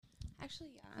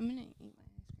Actually, yeah, I'm gonna eat my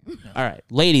ice cream. All right,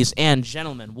 ladies and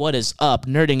gentlemen, what is up?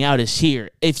 Nerding Out is here.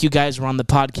 If you guys were on the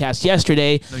podcast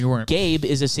yesterday, No, you weren't. Gabe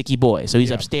is a sicky boy, so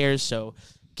he's upstairs. So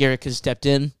Garrick has stepped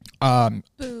in.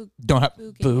 Boo. Don't have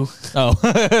Boo. Boo. Oh,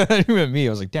 you meant me. I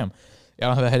was like, damn, I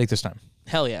don't have a headache this time.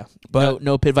 Hell yeah. But-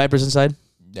 no pit vipers inside.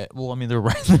 Yeah, well, I mean, they're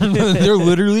right. They're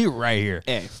literally right here.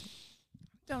 Hey,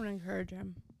 Don't encourage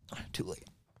him. Too late.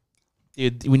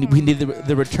 dude, we need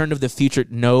the return of the future.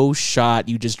 No shot.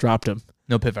 You just dropped him.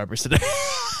 No pit vipers today.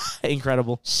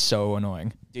 Incredible, So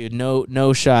annoying. dude.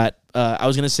 No shot. I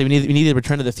was gonna say we need the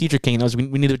return of the future king.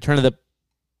 We need the return of the.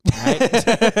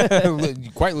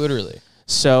 Right? Quite literally.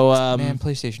 So Man,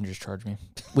 PlayStation just charged me.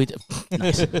 we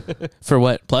nice. For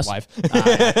what plus Live.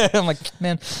 I'm like,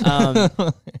 man.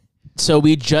 So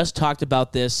we just talked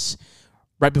about this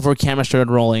right before camera started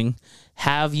rolling.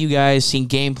 Have you guys seen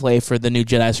gameplay for the new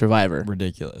Jedi Survivor?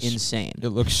 Ridiculous. Insane. It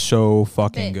looks so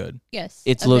fucking Bit. good. Yes.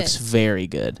 It a looks bit. very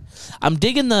good. I'm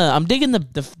digging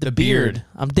the beard.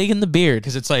 I'm digging the beard.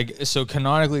 Because it's like, so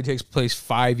canonically it takes place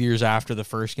 5 years after the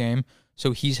first game.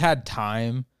 So he's had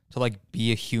time to like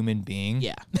be a human being.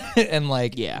 Yeah. And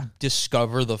like Yeah.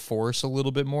 discover the Force a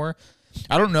little bit more.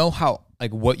 I don't know how,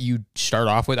 like, what you start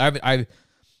off with.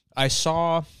 I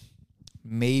saw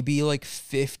maybe like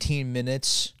 15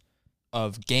 minutes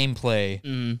of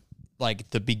gameplay, like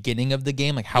the beginning of the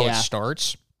game, like how it Yeah.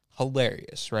 starts.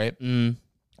 Hilarious, right? Mm.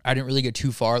 I didn't really get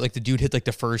too far. Like the dude hit like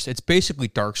the first. It's basically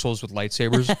Dark Souls with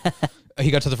lightsabers. He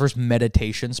got to the first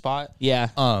meditation spot. Yeah.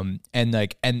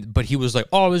 But he was like,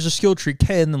 "Oh, it was a skill tree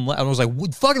 10." And I was like,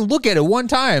 "Fucking look at it one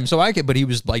time." So I could, but he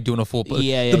was like doing a full.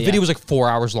 Yeah, The yeah. video was like 4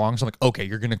 hours long. So I'm like, "Okay,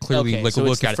 you're gonna clearly Okay, like so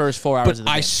look it's the at first it." 4 hours But of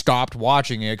the I game. stopped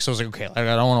watching it because I was like, "Okay, like,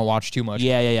 I don't want to watch too much."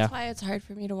 Yeah. That's why it's hard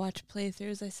for me to watch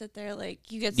playthroughs. I sit there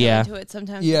like you get so Yeah. into it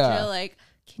sometimes. Yeah. That you're like,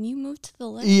 can you move to the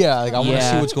left? Yeah, like I want to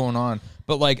Yeah. see what's going on.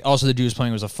 But like also the dude was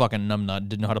playing was a fucking numbnut.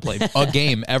 Didn't know how to play a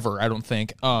game ever. I don't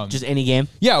think. Just any game.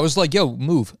 Yeah, I was like, yo,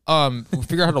 move.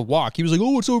 Figure out how to walk. He was like,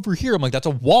 oh, it's over here. I'm like, that's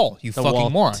a wall, you The fucking wall.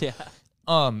 moron. Yeah.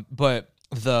 But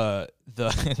the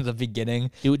the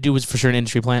beginning, Dude was for sure an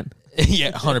industry plant.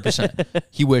 yeah, 100%.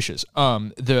 He wishes. Oh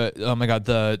my god,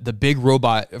 the big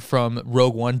robot from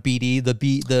Rogue One, BD,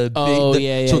 Oh,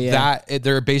 yeah, So yeah.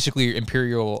 they're basically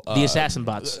Imperial. The assassin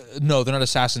bots. No, they're not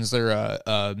assassins. They're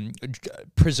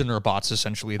prisoner bots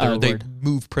essentially. They word.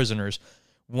 move prisoners.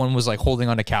 One was like holding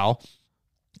on to Cal.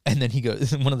 And then he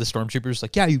goes, one of the stormtroopers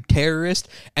like, yeah, you terrorist.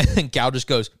 And then Cal just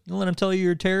goes, you let him tell you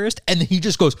you're a terrorist? And then he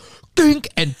just goes, dink,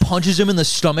 and punches him in the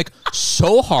stomach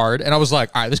so hard. And I was like,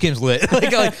 all right, this game's lit.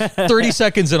 like 30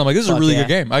 seconds in, I'm like, this is a really yeah. good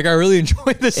game. Like, I really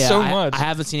enjoyed this Yeah, so much. I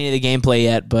haven't seen any of the gameplay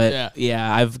yet, but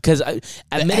yeah, because The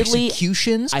admittedly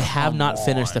executions, I have come not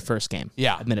finished on. the first game.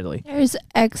 Yeah. Admittedly. There's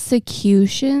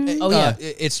execution. Oh, yeah.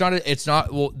 It's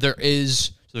not, well,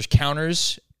 there's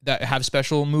counters that have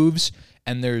special moves.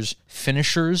 And there's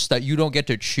finishers that you don't get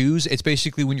to choose. It's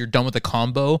basically when you're done with the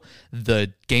combo,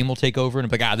 the game will take over and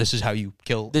be like, this is how you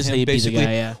kill This is him, how you beat the basically.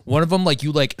 guy, yeah. One of them, like,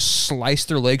 you, like, slice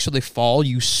their legs so they fall.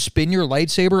 You spin your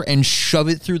lightsaber and shove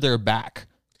it through their back.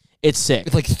 It's sick.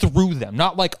 It's like through them.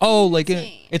 Not like, oh, like,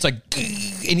 it's like,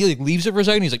 and he, like, leaves it for a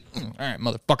second. He's like, all right,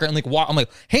 motherfucker. And, like, I'm like,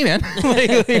 hey, man.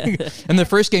 And the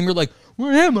first game, you're like,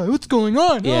 where am I? What's going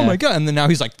on? Yeah. Oh, my God. And then now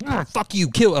he's like, fuck you,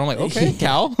 kill. And I'm like, okay,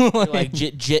 Cal. like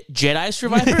Jedi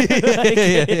Survivor.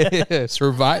 yeah.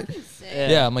 Survive.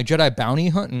 Yeah, I'm like Jedi bounty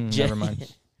hunting. Never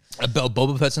mind.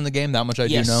 Boba Fett's in the game. That much I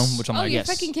Yes. do know. Which I'm Oh, like, you're yes.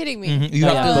 fucking kidding me. You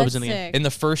have to- Boba's in the game. sick. in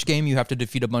the first game, you have to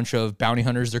defeat a bunch of bounty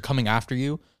hunters. They're coming after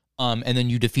you. And then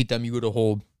you defeat them. You go to a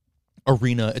whole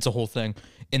arena. It's a whole thing.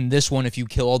 In this one, if you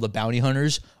kill all the bounty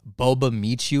hunters, Boba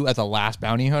meets you at the last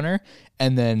bounty hunter,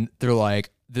 and then they're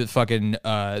like the fucking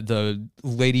the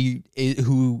lady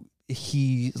who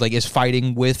he like is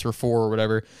fighting with or for or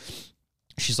whatever.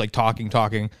 She's like talking.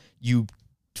 You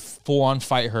full on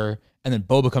fight her, and then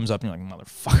Boba comes up and you're like,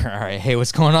 motherfucker, all right, hey,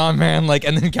 what's going on, man? Like,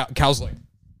 and then Cal's like,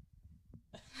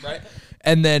 right,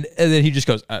 and then he just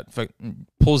goes,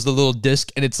 pulls the little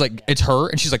disc, and it's like it's her,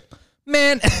 and she's like,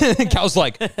 man, and Cal's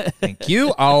like, thank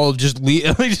you, I'll just leave.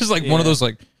 Just like one of those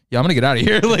like, yeah, I'm gonna get out of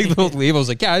here. Like they'll leave. I was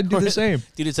like, yeah, I'd do the same.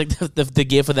 Dude, it's like the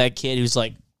gif of that kid who's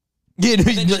like, Yeah, no,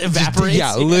 then just evaporates.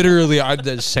 Yeah, literally, I'm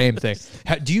the same thing.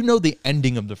 Do you know the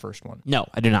ending of the first one? no,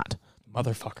 I do not.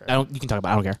 Motherfucker. I don't. You can talk about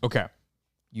it. I don't care. Okay,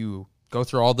 you go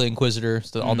through all the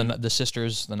Inquisitors, all the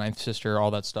sisters, the ninth sister,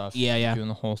 all that stuff. Yeah, yeah. Doing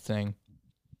the whole thing.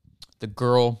 The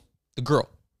girl,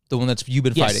 the one that's you've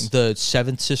been Yes. fighting, the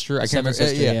seventh sister. I can't Seventh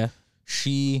remember. sister,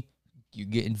 yeah. You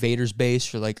get Invader's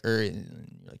base. You're like, you're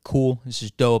like, cool. This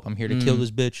is dope. I'm here to kill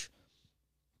this bitch.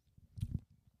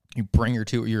 You bring her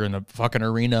to. You're in a fucking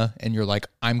arena, and you're like,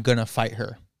 I'm gonna fight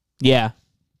her. Yeah.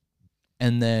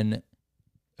 And then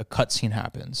a cutscene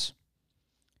happens,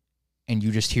 and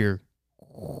you just hear,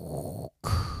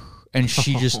 and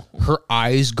she just her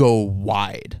eyes go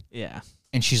wide, Yeah.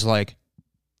 and she's like,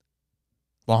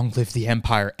 "Long live the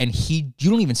Empire!" And you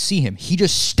don't even see him. He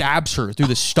just stabs her through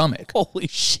the stomach, Holy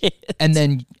shit. and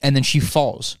then she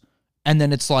falls, and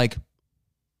then it's like,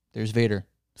 there's Vader.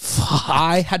 Fuck.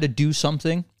 I had to do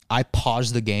something. I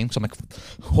paused the game because I'm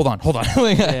like, hold on.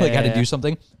 like, I had to do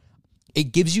something.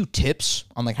 It gives you tips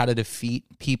on like how to defeat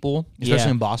people, especially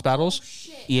Yeah. in boss battles.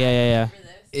 Yeah.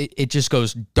 It just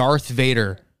goes, Darth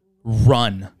Vader,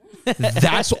 run.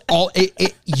 That's all.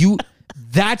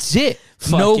 That's it.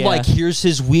 Fuck no, yeah. like here's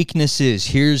his weaknesses.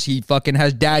 He fucking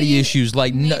has daddy issues.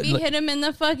 Like Maybe no, hit him in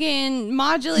the fucking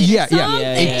modulator. yeah. Something.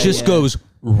 It just goes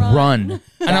run.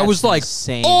 And I was like,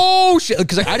 insane. oh shit,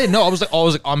 because I didn't know. I was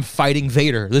like, I'm fighting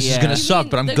Vader. This is Yeah. gonna You suck,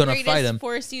 mean but I'm the gonna greatest fight him.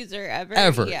 Force user ever.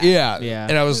 Ever. Yeah. Yeah.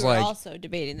 And I was We were like, also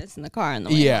debating this in the car on the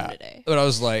way home yeah. today. But I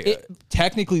was like,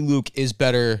 technically Luke is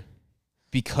better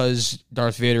because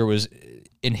Darth Vader was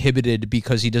inhibited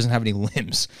because he doesn't have any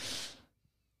limbs.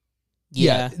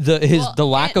 Yeah. The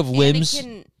lack of limbs.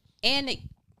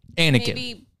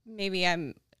 Anakin. Maybe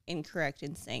I'm incorrect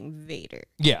in saying Vader.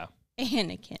 Yeah.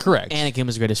 Anakin. Correct. Anakin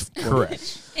was the greatest. Correct.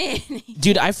 Anakin.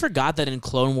 Dude, I forgot that in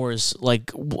Clone Wars, like,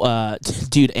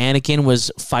 dude, Anakin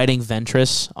was fighting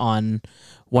Ventress on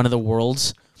one of the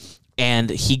worlds, and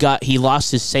he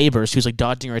lost his saber, so he was like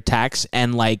dodging her attacks,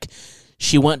 and like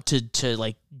she went to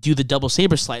like do the double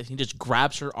saber slice. He just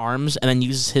grabs her arms and then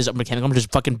uses his mechanical arm,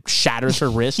 just fucking shatters her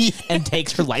wrist and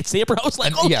takes her lightsaber. I was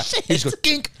like, oh shit! He just goes,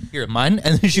 gink, here, mine,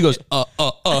 and then she goes,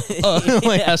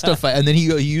 like has to fight, and then he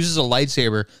uses a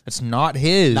lightsaber that's not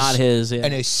his, yeah.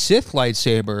 and a Sith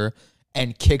lightsaber,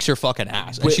 and kicks her fucking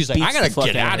ass, and she's like, Beats I gotta the fuck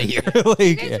get out out of of her. here.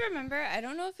 You Like, guys remember? I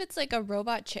don't know if it's like a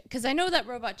Robot Chicken, because I know that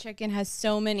Robot Chicken has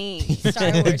so many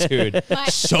Star Wars. dude,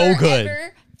 But so good.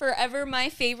 Forever, my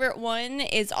favorite one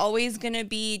is always gonna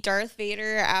be Darth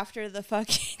Vader after the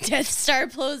fucking Death Star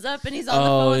blows up and he's on the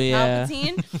phone with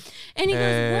Palpatine, and he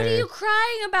goes, "What are you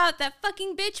crying about? That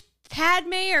fucking bitch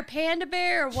Padme or Panda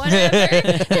Bear or whatever?"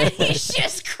 And he's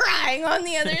just crying on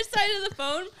the other side of the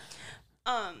phone.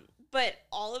 But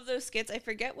all of those skits, I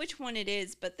forget which one it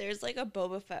is, but there's like a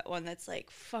Boba Fett one that's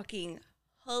like fucking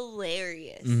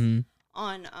hilarious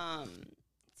on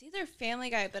it's either Family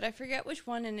Guy, but I forget which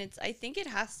one, and I think it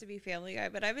has to be Family Guy,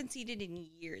 but I haven't seen it in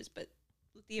years. But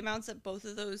the amounts that both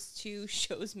of those two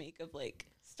shows make of like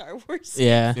Star Wars,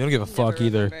 Yeah. You don't give a fuck Never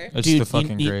either. remember. It's Dude, the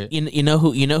fucking you, great. You know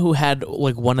who had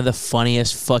like one of the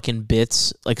funniest fucking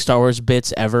bits, like Star Wars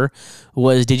bits ever,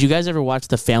 was, did you guys ever watch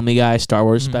the Family Guy Star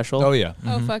Wars special? Oh yeah.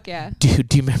 Oh fuck yeah! Dude,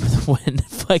 do you remember when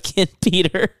fucking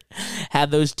Peter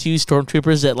had those two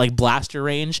stormtroopers at like blaster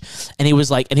range, and he was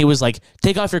like,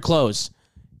 take off your clothes.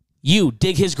 You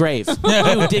dig his grave.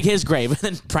 You dig his grave. And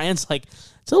then Brian's like,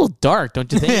 it's a little dark,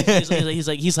 don't you think? He's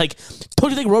like, don't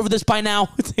you think we're over this by now?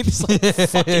 It's like,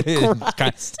 fucking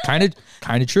Christ.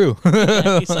 kind of true.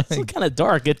 He's like, it's kind of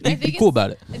dark. I Be think cool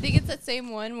about it. I think it's that same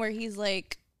one where he's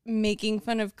like making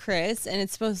fun of Chris, and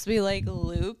it's supposed to be like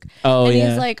Luke. Oh, and yeah.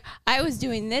 he's like, I was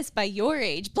doing this by your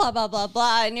age, blah blah blah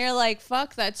blah, and you're like,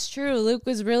 fuck, that's true. Luke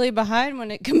was really behind when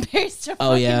it compares to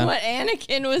fucking yeah. what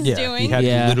Anakin was Yeah, doing. he had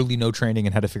Yeah. literally no training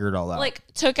and had to figure it all out. Like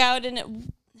took out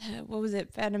what was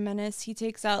it, Phantom Menace? He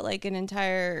takes out like an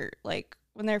entire like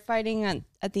when they're fighting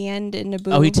at the end in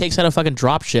Naboo. Oh, he takes out a fucking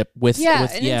dropship with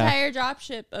entire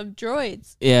dropship of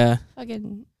droids. Yeah,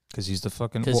 Fucking because he's the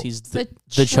fucking. because well, he's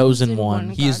the chosen one.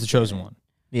 he is the God chosen damn it. one.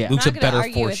 Yeah, Luke's I'm a not gonna better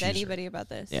argue force with user. anybody about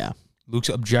this. yeah. Luke's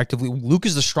objectively. Luke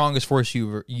is the strongest force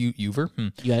user.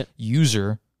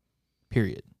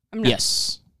 Period. I'm not.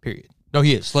 Yes. Period. No,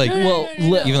 he is. Like, No,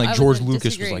 even like I George wasn't Lucas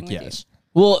was disagreeing like, with yes.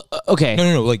 Well, okay.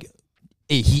 No. Like,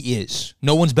 he is.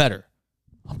 No one's better.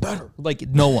 I'm better. Like,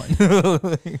 no one.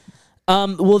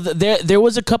 Well, there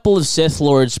was a couple of Sith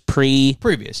Lords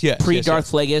Previous, yes.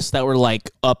 Darth Plagueis that were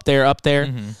like up there.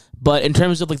 But in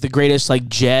terms of like the greatest like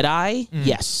Jedi,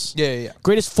 yes. Yeah.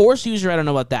 Greatest Force user, I don't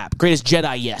know about that. But greatest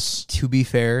Jedi, yes. To be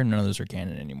fair, none of those are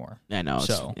canon anymore. I know.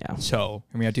 So, yeah. hear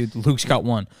me out, dude. Luke's got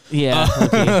one. Yeah.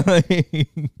 Okay.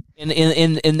 In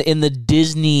the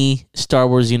Disney Star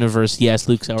Wars universe, yes,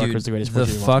 Luke Skywalker Dude, is the greatest the Force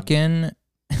user of all time.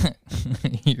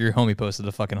 fucking your homie posted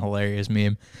a fucking hilarious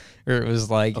meme, or it was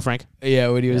like, Oh, Frank. yeah,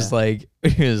 when he was Yeah. like,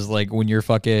 is like when your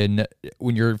favorite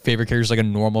character is like a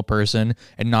normal person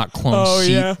and not clone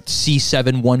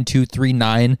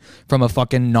C71239 from a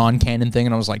fucking non-canon thing,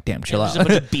 and I was like, damn, chill out. There's a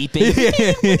bunch of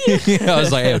beeping. I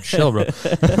was like, hey, chill, bro.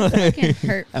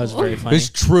 That was very funny. It's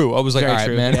true. I was like, Very all right,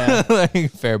 true, man. yeah.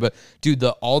 Like, fair, but dude,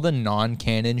 all the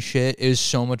non-canon shit is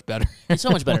so much better. It's so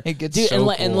much better. Like, it's Dude, so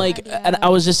and cool. and I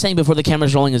was just saying before the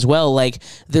camera's rolling as well, like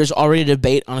there's already a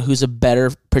debate on who's a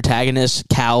better protagonist,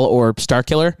 Cal or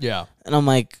Starkiller. Yeah. And I'm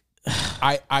like,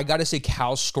 I gotta say,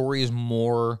 Cal's story is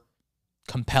more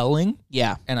compelling,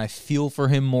 yeah, and I feel for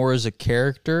him more as a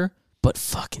character. but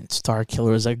fucking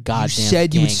Starkiller is a goddamn. You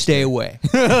said you would gangster. stay away.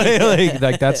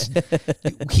 like that's.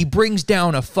 He brings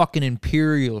down a fucking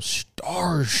Imperial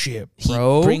starship,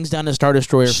 bro. He brings down a Star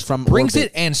Destroyer from brings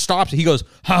orbit. it and stops it. He goes,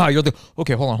 "Ha! You're the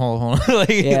okay. Hold on. like,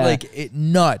 Yeah. like it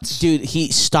nuts, Dude,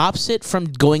 he stops it from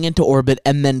going into orbit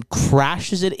and then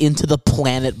crashes it into the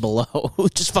planet below.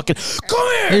 Just fucking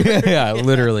come here. yeah,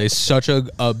 literally, such a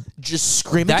Just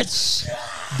screaming. that's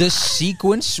the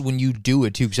sequence when you do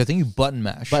it too, because I think you button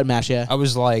mash. Button mash, yeah. I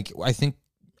was like, I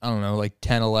don't know, like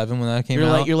 10, 11 when that came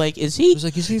out. You're like, is he? I was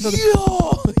like, is he fucking?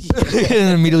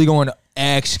 And immediately going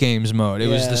X Games mode. It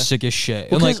was the sickest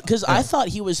shit. And Because I thought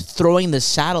he was throwing the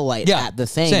satellite Yeah, at the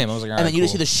thing. same. I was like, and alright, then you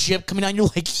just cool. see the ship coming down. You're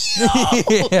like, yo!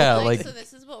 yeah, Like, like so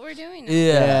this is what we're doing now.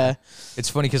 yeah. It's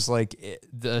funny because like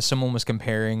someone was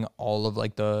comparing all of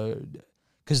like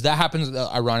because that happens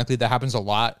ironically that happens a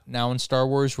lot now in Star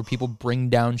Wars where people bring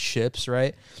down ships,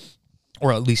 right?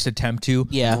 Or at least attempt to.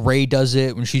 Yeah. Rey does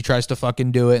it when she tries to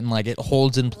fucking do it, and like it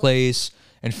holds in place.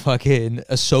 And fucking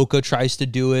Ahsoka tries to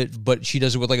do it, but she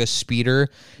does it with like a speeder.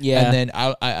 Yeah. And then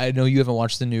I know you haven't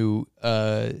watched the new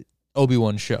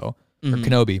Obi-Wan show or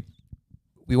Kenobi.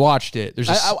 We watched it. There's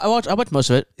I watched most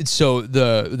of it. so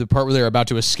the part where they're about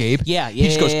to escape. Yeah, He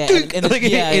just goes, yeah. "Dink!" And Like,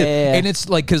 yeah. and it's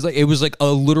like because like, it was like a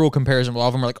literal comparison. All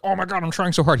of them are like, "Oh my god, I'm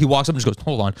trying so hard." He walks up and just goes,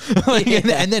 "Hold on," like,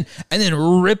 and then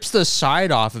rips the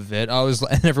side off of it.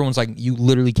 And everyone's like, "You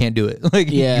literally can't do it. Like,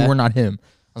 Yeah. you were not him."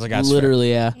 I was like, "That's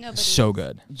Literally, yeah. Nobody so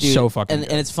good, Dude, so fucking and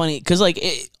good." and it's funny because like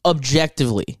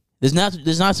objectively, there's not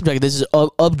subjective. This is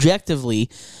objectively,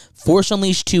 Force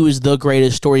Unleashed 2 is the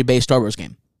greatest story based Star Wars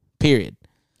game. Period.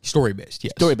 Story based,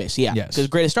 yes. Story based, yeah. Yes. Because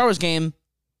greatest Star Wars game,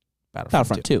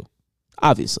 Battlefront 2,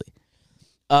 obviously.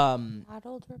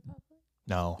 Battled Republic?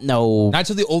 No, No, Knights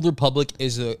of the Old Republic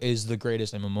is the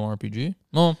greatest MMORPG.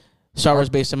 Well, Star Wars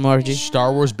based MMORPG.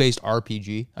 Star Wars based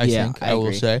RPG. I Yeah, think I I will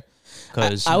agree. say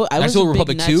because I Knights was of the a big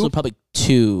Republic Knights of the 2. Republic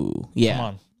 2. Yeah, Come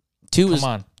on, 2 was come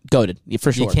on, goated, yeah,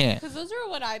 for sure. you can't. Because those are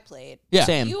what I played. Yeah,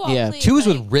 Same. You all Yeah. played, 2 is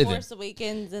with like, Riven. Force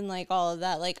Awakens and like all of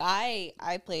that. Like I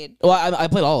played. Well, I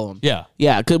played all of them. yeah.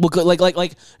 Yeah,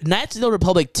 like Knights of the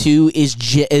Republic 2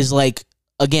 is like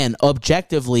again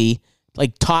objectively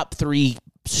like top 3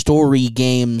 story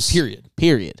games. Period.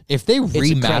 If they incredible.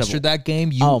 remastered that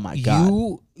game, Oh my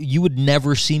God. you would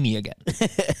never see me again.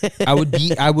 I would See,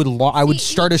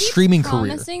 start he a keeps streaming career.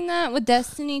 promising that with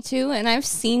Destiny 2, and I've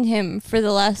seen him for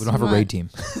the last. We don't have a month. raid team.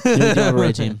 You don't have a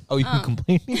raid team. Oh, you can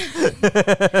complain.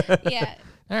 Yeah.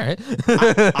 All right.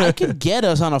 I could get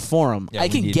us on a forum. Yeah, I we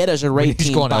can need- get us a we need raid to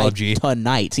team go on by LFG.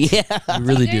 tonight. Yeah. We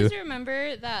really you do. guys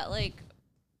remember that like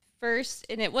first,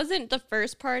 and it wasn't the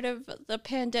first part of the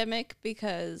pandemic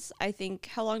because I think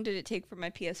how long did it take for my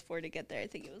PS4 to get there? I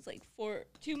think it was like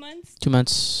 2 months. 2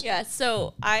 months. Yeah,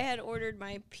 so I had ordered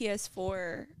my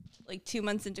PS4 like 2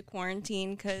 months into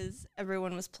quarantine because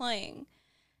everyone was playing,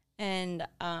 and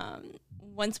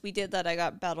once we did that, I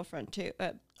got Battlefront 2.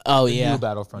 Oh The yeah. new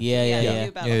Battlefront. Yeah, yeah, the yeah.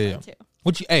 new Battlefront 2.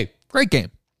 Which great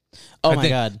game. Oh I my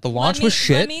think god. The launch was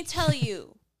shit. Let me tell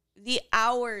you, the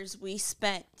hours we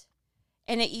spent,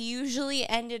 and it usually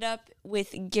ended up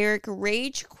with Garrick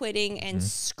rage quitting and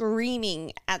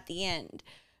screaming at the end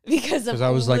because Because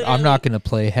I was like, I'm not going to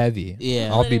play heavy. Yeah.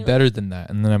 I'll be Literally. better than that.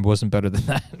 And then I wasn't better than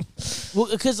that. Well,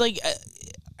 because like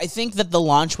I think that the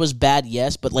launch was bad,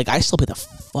 yes, but like I still played the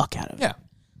fuck out of it. yeah.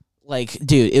 Like,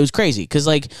 dude, it was crazy because,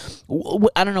 like,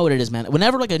 I don't know what it is, man.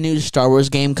 Whenever like a new Star Wars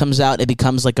game comes out, it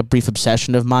becomes like a brief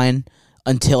obsession of mine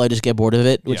until I just get bored of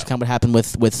it, which Yeah. is kind of what happened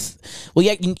with. Well,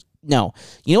 yeah, no,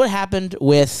 you know what happened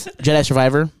with Jedi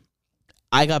Survivor?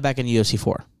 I got back into UFC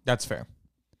 4. That's fair.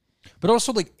 But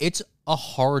also, like, it's a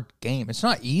hard game. It's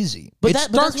not easy. But it's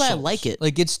that- but Dark that's why I Souls. like it.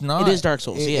 Like, it's not. It is Dark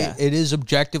Souls, yeah. It is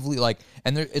objectively, like,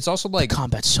 and it's also, like,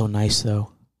 Combat's so nice,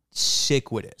 though.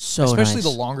 sick with it. So Especially nice. the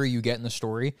longer you get in the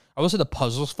story. I will say the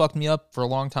puzzles fucked me up for a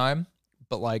long time.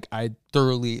 But, like, I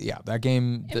thoroughly, that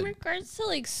game. In regards to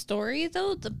like story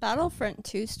though, the Battlefront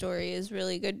 2 story is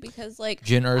really good because like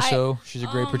Jyn Erso, she's a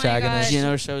oh great my protagonist. gosh. Jyn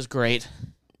Erso is great.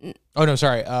 Oh, no,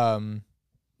 sorry.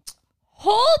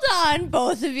 Hold on,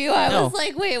 both of you. I No. was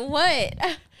like, wait, what?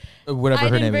 Whatever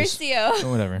her name is. Versio.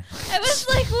 Whatever. I was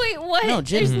like, wait, what? No,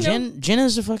 There's Jin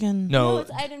is a fucking No, No,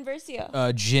 it's Iden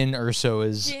Versio. Jin Urso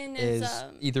is Jin is,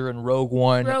 either in Rogue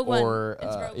One Rogue One. or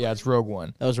It's Rogue yeah, One. it's Rogue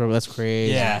One. That's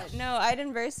crazy. Yeah. No,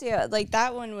 Iden Versio. Like,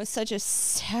 that one was such a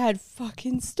sad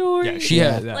fucking story. Yeah, she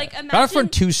Yeah. had that. Like,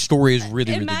 Battlefront 2 story is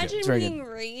really, really Imagine good. very being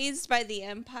raised by the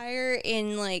Empire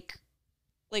in like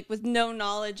with no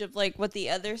knowledge of like what the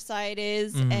other side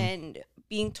is, Mhm. and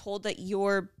being told that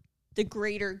you're the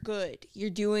greater good. You're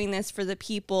doing this for the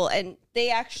people, and they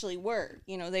actually were.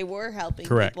 You know, they were helping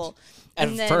Correct. people. At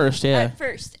And then- first, yeah. At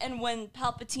first, and when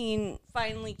Palpatine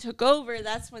finally took over,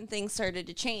 that's when things started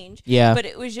to change. Yeah. But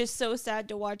it was just so sad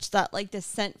to watch that like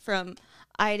descent from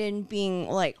Iden being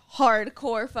like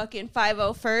hardcore fucking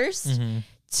 501st Mm-hmm.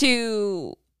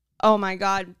 to, oh my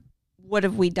God, what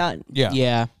have we done? Yeah.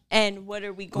 Yeah. And what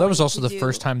are we going to Well, that was also to the do?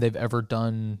 first time they've ever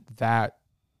done that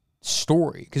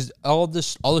story, because all the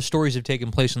stories have taken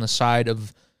place on the side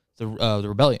of the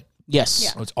rebellion. Yes.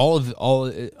 Yeah. It's all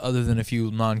other than a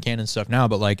few non-canon stuff now,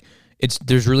 but like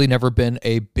there's really never been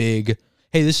a big,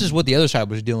 hey, this is what the other side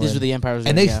was doing. These were the Empires.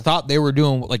 and they thought they were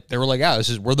doing like yeah,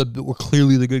 we're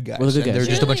clearly the good guys. We're the good And they're guys.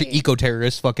 just a bunch of Really?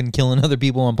 eco-terrorists fucking killing other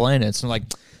people on planets, and like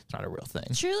it's not a real thing.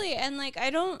 Truly, and like I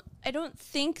don't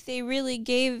think they really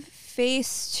gave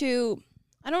face to.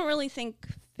 I don't really think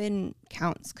Finn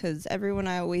counts, because everyone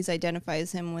I always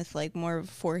identifies him with like more of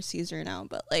a Force user now,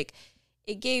 but like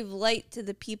it gave light to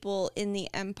the people in the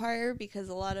Empire, because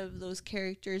a lot of those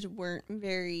characters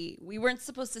we weren't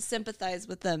supposed to sympathize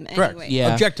with them anyway.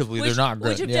 Yeah. Objectively, they're not good.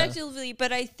 Which objectively,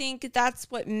 but I think that's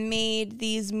what made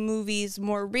these movies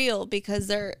more real, because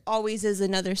there always is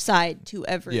another side to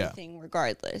everything,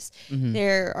 regardless. Mm-hmm.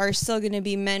 There are still going to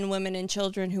be men, women, and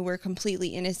children who were completely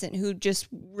innocent, who just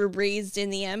were raised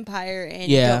in the Empire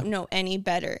and don't know any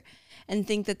better, and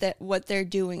think that what they're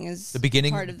doing is The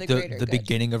beginning, part of the greater the good.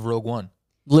 beginning of Rogue One.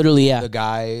 Literally, yeah. The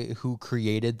guy who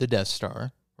created the Death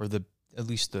Star, or at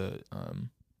least the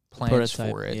plans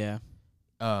Prototype, for it, yeah.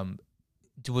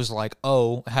 Was like,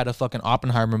 had a fucking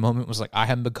Oppenheimer moment. Was like, I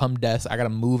haven't become death. I gotta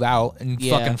move out and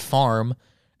Yeah. fucking farm,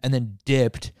 and then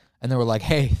dipped. And they were like,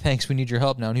 hey, thanks, we need your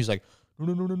help now. And he's like,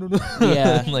 no.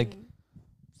 Yeah. And like,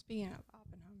 Speaking of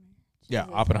Oppenheimer. yeah,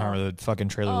 Jesus. Oppenheimer. The fucking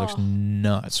trailer looks Oh.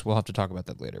 nuts. We'll have to talk about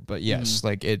that later. But yes,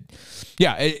 like it.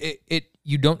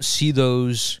 You don't see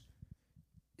those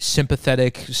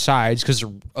sympathetic sides, because there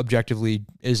objectively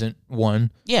isn't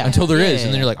one. Yeah. Until there Yeah, is, yeah,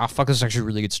 and then yeah. you're like, oh fuck, this is actually a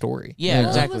really good story. Yeah, Well,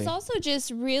 exactly. it was also just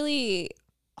really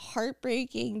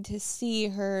heartbreaking to see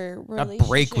her That relationship.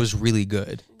 break was really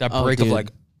good. That Oh, break of dude.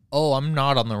 like, oh, I'm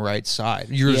not on the right side.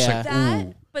 You're just Yeah. like, that,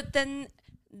 ooh. but then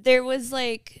there was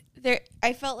like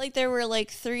I felt like there were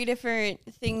like three different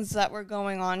things that were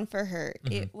going on for her.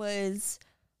 Mm-hmm. It was,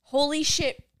 holy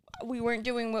shit, we weren't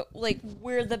doing what, like,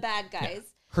 we're the bad guys.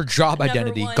 Her job Number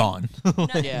identity one. gone.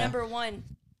 Yeah. Number one,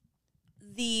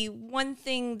 the one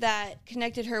thing that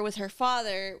connected her with her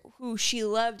father, who she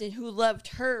loved and who loved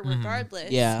her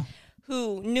regardless. Yeah.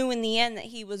 Who knew in the end that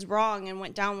he was wrong and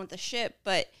went down with the ship.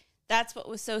 But that's what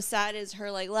was so sad, is her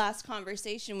like last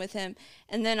conversation with him.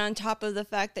 And then on top of the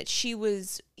fact that she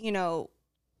was,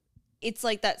 it's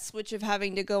like that switch of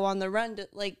having to go on the run,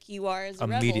 like you are as a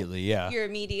Immediately, rebel. yeah. You're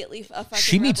immediately a fucking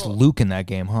She meets rebel. Luke in that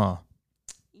game, huh?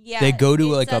 Yeah, They go to,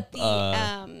 it's like, at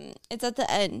a, it's at the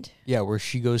end. Yeah, where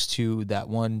she goes to that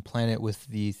one planet with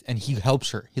and he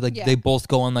helps her. Yeah. They both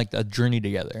go on like a journey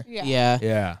together. Yeah. Yeah.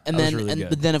 Yeah, And that then, was really good.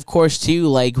 but then, of course, too,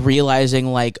 like realizing,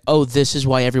 like, oh, this is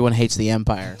why everyone hates the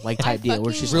Empire, like type deal,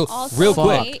 where she's Real- like, real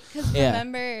quick. Because Yeah.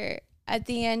 remember at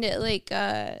the end,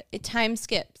 it time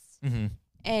skips, Mm-hmm.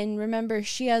 and remember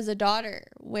she has a daughter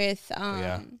with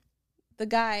yeah. the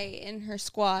guy in her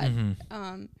squad,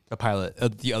 Mm-hmm. The pilot,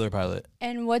 the other pilot,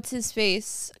 and what's his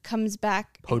face comes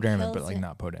back. Poe and Dameron, kills but like him.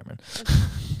 not Poe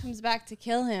Dameron. Comes back to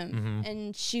kill him, Mm-hmm.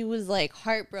 and she was like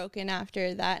heartbroken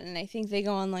after that. And I think they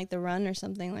go on like the run or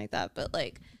something like that. But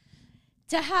like,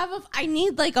 to have I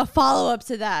need like a follow up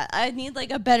to that. I need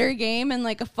like a better game and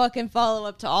like a fucking follow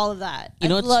up to all of that. You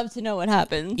know I'd what's- love to know what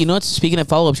happens. You know what's, speaking of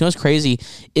follow-ups, you know what's crazy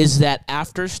is that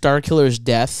after Starkiller's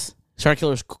death,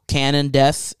 Starkiller's canon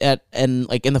death in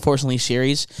the Force Unleashed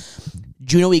series,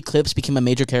 Juno Eclipse became a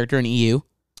major character in EU.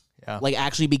 Yeah. Like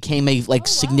actually became a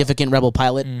significant rebel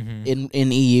pilot in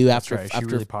EU after Right, she after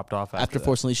really popped off after that.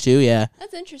 Force Unleashed 2, yeah.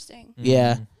 That's interesting.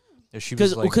 Yeah. Yeah, she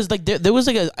was Because like, there was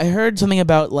like I heard something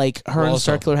about like her and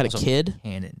also- Starkiller had a also kid.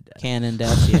 canon death. Canon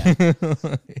death,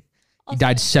 yeah. He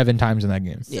died 7 times in that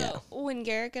game. So Yeah. when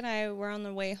Garrick and I were on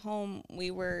the way home, we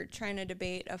were trying to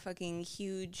debate a fucking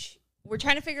huge. We're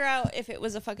trying to figure out if it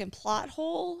was a fucking plot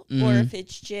hole or if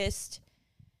it's just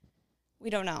We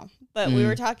don't know. But we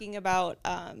were talking about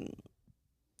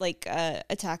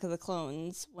Attack of the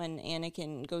Clones when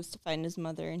Anakin goes to find his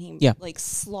mother and he like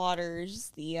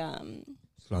slaughters the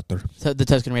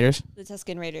Tusken Raiders. The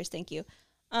Tusken Raiders, thank you.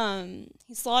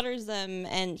 He slaughters them,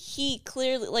 and he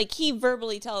clearly, like, he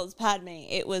verbally tells Padme,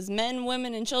 it was men,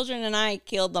 women, and children, and I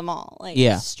killed them all. Like,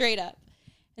 straight up.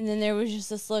 And then there was just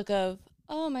this look of,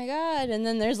 oh my God. And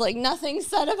then there's, like, nothing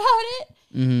said about it.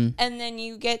 Mm-hmm. And then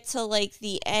you get to, like,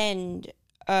 the end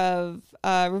of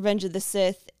Revenge of the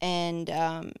Sith,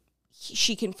 and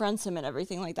she confronts him and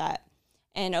everything like that.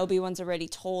 And Obi-Wan's already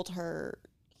told her,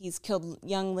 he's killed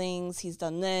younglings, he's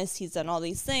done this, he's done all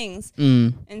these things.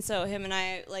 And so him and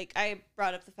I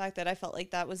brought up the fact that I felt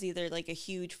like that was either like a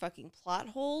huge fucking plot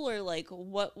hole, or like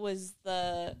what was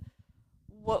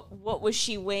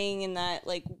she weighing in that,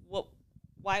 like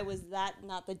why was that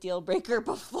not the deal breaker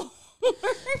before?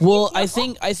 Well, I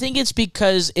think it's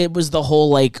because it was the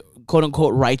whole like quote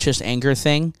unquote righteous anger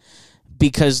thing,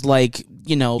 because like,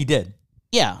 you know, he did.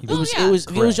 Yeah, it was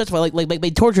justified. Like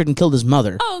they tortured and killed his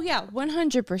mother. Oh yeah,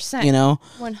 100%. You know,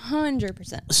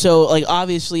 100%. So like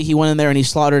obviously he went in there and he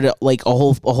slaughtered like a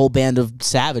whole band of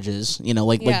savages. You know,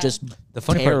 like just the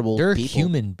funny terrible part. They're people.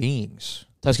 Human beings.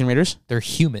 Tusken Raiders. They're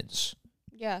humans.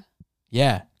 Yeah.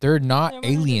 Yeah, they're not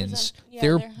aliens. Yeah,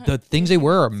 they're the things they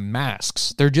wear are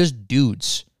masks. They're just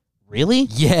dudes. Really?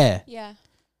 Yeah. Yeah.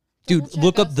 Dude,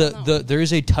 look up there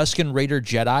is a Tusken Raider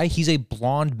Jedi. He's a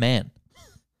blonde man.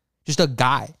 Just a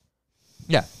guy.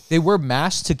 Yeah, they wear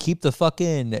masks to keep the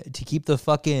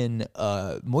fucking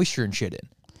moisture and shit in.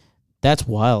 That's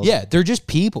wild. Yeah, they're just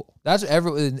people. That's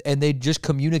everyone, and they just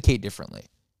communicate differently.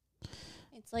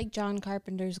 It's like John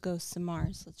Carpenter's Ghosts of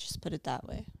Mars. Let's just put it that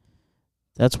way.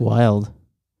 That's wild.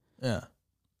 Yeah.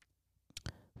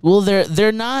 Well,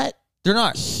 they're not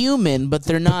human, but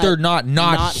they're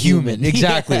not human.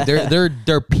 Exactly. Yeah.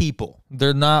 They're people.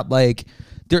 They're not like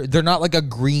they're not like a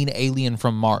green alien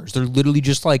from Mars. They're literally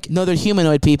just like they're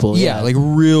humanoid people. Yeah, like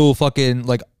real fucking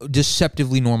like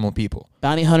deceptively normal people.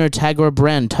 Bounty Hunter Tagore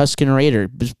Bren, Tusken Raider,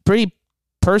 is pretty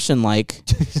person-like.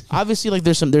 Obviously, like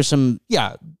there's some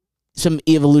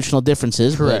evolutional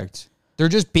differences. Correct. They're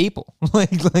just people.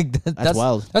 That's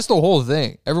wild. That's the whole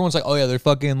thing. Everyone's like, oh yeah, they're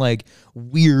fucking like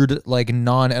weird, like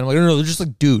non-animal. No, they're just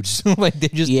like dudes. Like they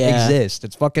just exist.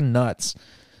 It's fucking nuts.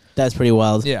 That's pretty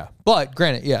wild. Yeah. But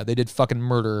granted, yeah, they did fucking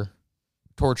murder,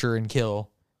 torture, and kill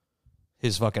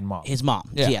his fucking mom. His mom.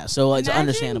 Yeah. So it's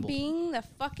understandable. Being the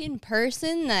fucking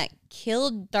person that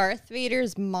killed Darth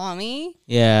Vader's mommy.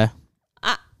 Yeah.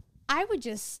 I would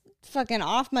just fucking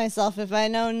off myself if I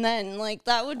known then. Like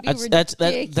that would be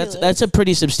ridiculous. That's a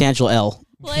pretty substantial L.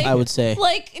 Like, I would say.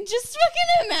 Like, just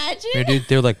fucking imagine. Yeah, dude,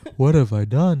 they're like, what have I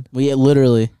done? Well, yeah,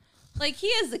 literally. Like,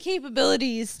 he has the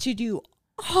capabilities to do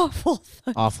awful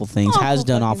things. Has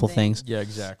done awful things. Yeah,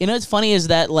 exactly. You know what's funny is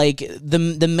that like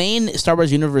the main Star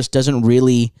Wars universe doesn't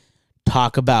really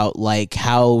talk about like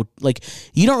how like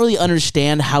you don't really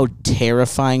understand how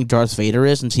terrifying Darth Vader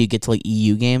is until you get to like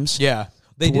EU games. Yeah.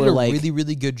 They did a really,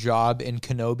 really good job in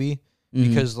Kenobi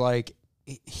because like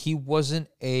he wasn't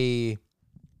a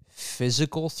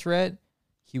physical threat.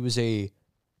 He was a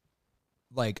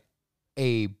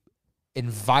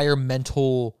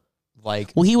environmental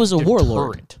like. Well, he was a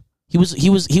warlord. He was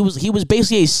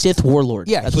basically a Sith warlord.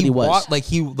 Yeah, that's what he was.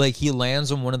 He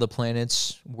lands on one of the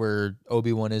planets where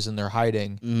Obi-Wan is and they're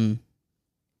hiding,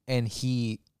 and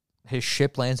his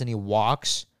ship lands and he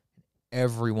walks.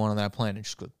 Everyone on that planet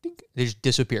just goes, dink, they just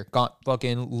disappear. Gone.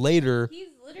 Fucking later. He's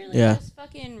literally just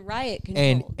fucking riot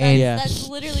control. And that's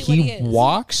literally what he is. He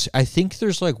walks. I think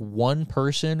there's like one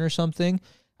person or something.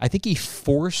 I think he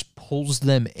force pulls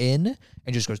them in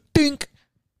and just goes dink.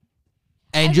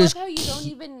 And I just love how you don't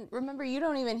even remember. You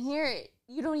don't even hear it.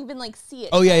 You don't even like see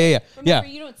it. Oh yeah. Remember,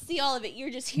 you don't see all of it.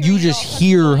 You're just hearing. You just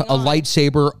hear a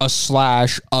lightsaber, a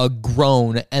slash, a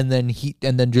groan, and then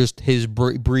just his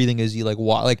breathing as he like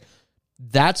walk like.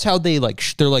 That's how they like.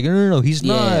 They're like, no, he's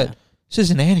not. This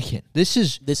isn't Anakin. This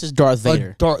is Darth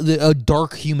Vader, a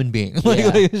dark human being.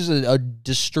 This is a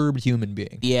disturbed human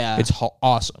being. Yeah, it's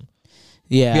awesome.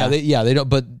 Yeah, they don't.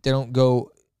 But they don't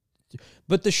go.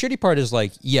 But the shitty part is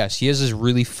like, yes, he has his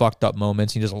really fucked up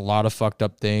moments. He does a lot of fucked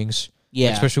up things.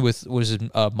 Yeah, especially with what is it,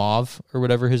 Mauve or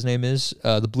whatever his name is,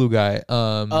 the blue guy.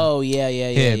 Him.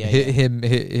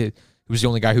 He was the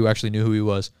only guy who actually knew who he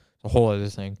was. A whole other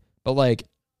thing. But like.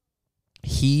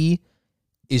 He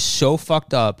is so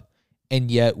fucked up,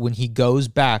 and yet when he goes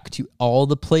back to all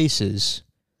the places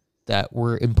that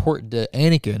were important to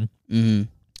Anakin,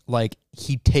 like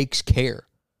he takes care.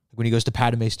 When he goes to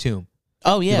Padme's tomb,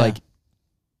 he like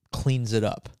cleans it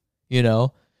up. You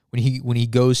know, when he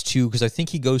goes to because I think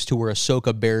he goes to where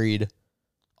Ahsoka buried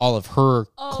all of her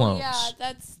Oh clones.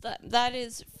 yeah, that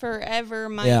is forever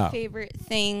my favorite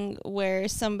thing. Where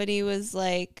somebody was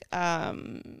like,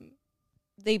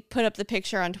 they put up the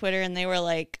picture on Twitter and they were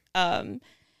like,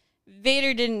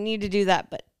 Vader didn't need to do that,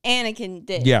 but Anakin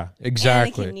did. Yeah,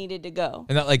 exactly. Anakin needed to go.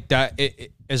 And that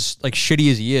as like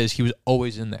shitty as he was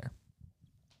always in there.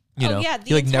 You know, yeah,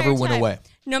 he like never went away.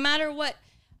 No matter what.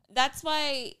 That's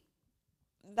why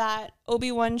that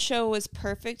Obi-Wan show was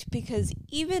perfect, because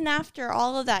even after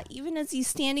all of that, even as he's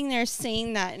standing there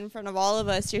saying that in front of all of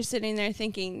us, you're sitting there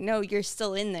thinking, no, you're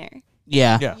still in there.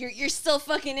 Yeah. You're still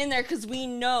fucking in there, because we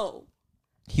know.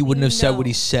 He wouldn't have said what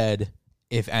he said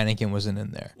if Anakin wasn't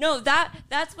in there. No,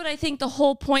 that's what I think the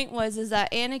whole point was, is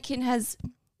that Anakin has...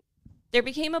 There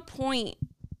became a point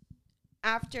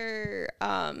after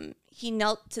he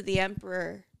knelt to the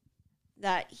Emperor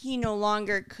that he no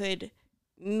longer could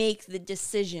make the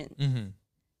decision. Mm-hmm.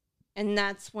 And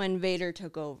that's when Vader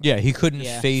took over. Yeah, he couldn't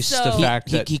face the fact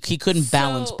that... He couldn't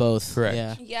balance both. Correct.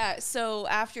 Yeah. Yeah, so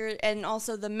after... And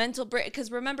also the mental break...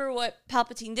 Because remember what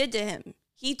Palpatine did to him.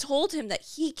 He told him that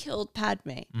he killed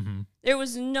Padme. Mm-hmm. There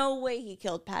was no way he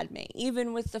killed Padme,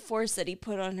 even with the force that he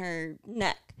put on her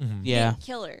neck. Mm-hmm. Yeah. He didn't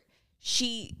kill her.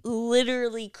 She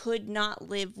literally could not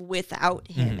live without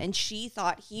him, and she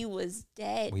thought he was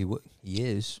dead. He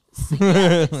is.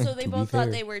 Yeah, so they To be both thought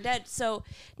fair. they were dead. So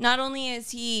not only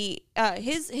is he,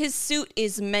 his suit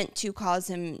is meant to cause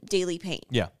him daily pain.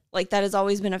 Yeah. Like that has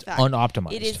always been a fact.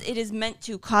 Unoptimized. It is meant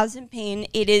to cause him pain.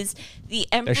 It is the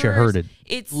emperor's. That shit hurted.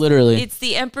 It's Literally. It's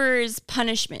the emperor's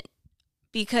punishment,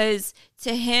 because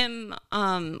to him,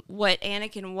 what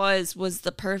Anakin was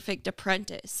the perfect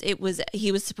apprentice.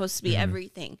 He was supposed to be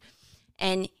everything,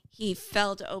 and he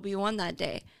fell to Obi-Wan that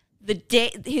day. The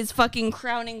day his fucking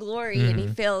crowning glory, and he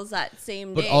fails that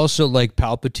same day. But also, like,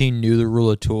 Palpatine knew the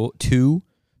rule of two,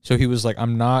 so he was like,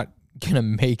 I'm not gonna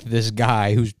make this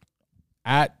guy who's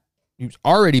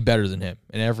already better than him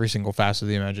in every single facet of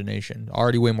the imagination,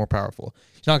 already way more powerful.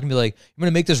 He's not gonna be like, I'm gonna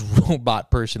make this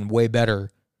robot person way better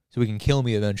so he can kill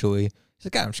me eventually. He's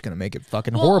like, I'm just gonna make it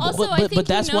fucking horrible. also, I think But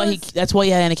that's why knows- that's why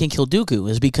he had Anakin kill Dooku,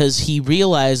 is because he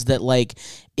realized that, like,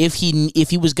 if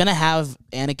he was gonna have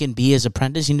Anakin be his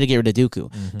apprentice, he needed to get rid of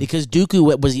Dooku, because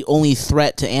Dooku was the only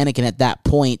threat to Anakin at that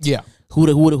point. Yeah. Who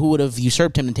would have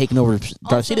usurped him and taken over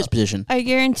Darth Vader's position? I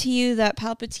guarantee you that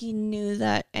Palpatine knew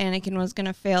that Anakin was going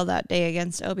to fail that day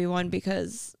against Obi-Wan,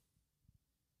 because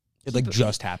It like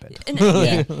just happened.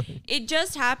 it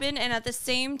just happened, and at the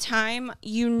same time,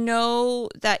 you know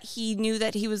that he knew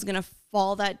that he was going to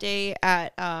fall that day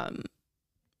at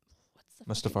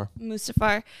Mustafar.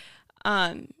 Mustafar.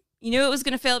 You knew it was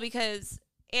going to fail because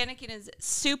Anakin is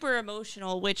super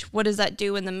emotional, which what does that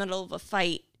do in the middle of a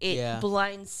fight? It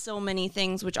blinds so many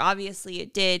things, which obviously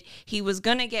it did. He was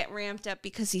going to get ramped up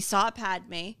because he saw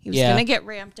Padme. He was going to get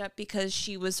ramped up because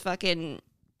she was fucking,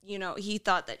 he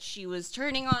thought that she was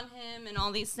turning on him and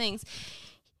all these things.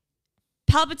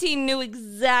 Palpatine knew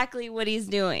exactly what he's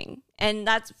doing. And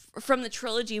that's from the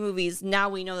trilogy movies. Now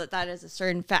we know that is a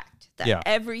certain fact. That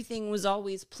everything was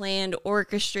always planned,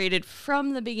 orchestrated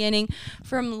from the beginning.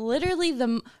 From literally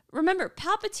remember,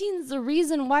 Palpatine's the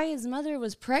reason why his mother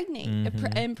was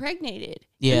impregnated.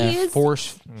 Yeah.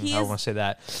 Force. I don't want to say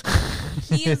that.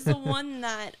 He is the one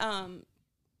that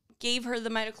gave her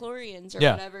the midichlorians or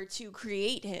whatever to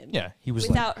create him. Yeah, he was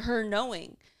without her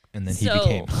knowing. And then he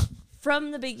became.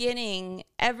 From the beginning,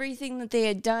 everything that they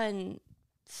had done,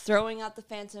 throwing out the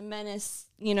Phantom Menace,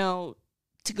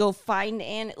 to go find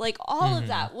all of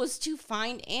that was to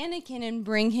find Anakin and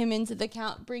bring him into the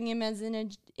count, bring him as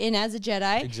as a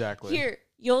Jedi. Exactly. Here,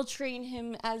 you'll train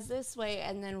him as this way,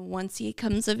 and then once he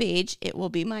comes of age, it will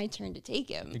be my turn to take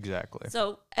him. Exactly.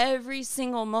 So every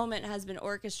single moment has been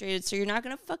orchestrated. So you're not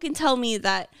gonna fucking tell me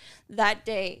that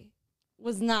day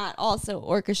was not also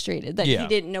orchestrated, that he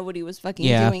didn't know what he was fucking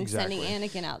doing, sending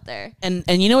Anakin out there. And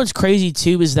you know what's crazy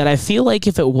too is that I feel like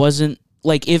if it wasn't,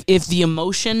 like, if the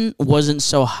emotion wasn't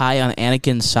so high on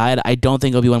Anakin's side, I don't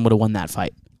think Obi-Wan would have won that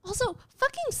fight. Also,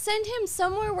 fucking send him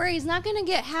somewhere where he's not gonna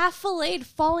get half filleted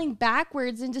falling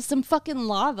backwards into some fucking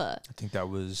lava. I think that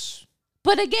was.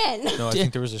 But again, No, I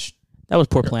think there was That was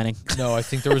poor planning. No, I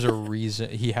think there was a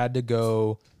reason he had to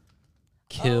go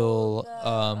kill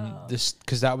this,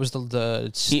 because that was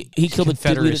the He killed the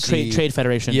Confederacy. Trade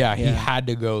Federation. Yeah, he had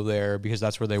to go there because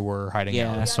that's where they were hiding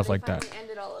out and stuff like that.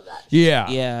 Ended all of that.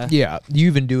 Yeah. You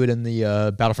even do it in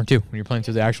the Battlefront 2 when you're playing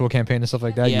through the actual campaign and stuff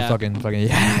like that. Yeah. You fucking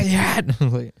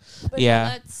Like,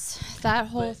 But that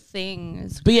whole thing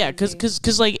is. But yeah, crazy.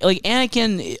 because like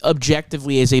Anakin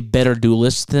objectively is a better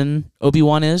duelist than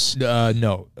Obi-Wan is.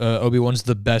 no, Obi-Wan's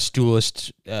the best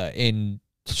duelist in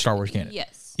Star Wars canon.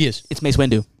 Yes. He is. It's Mace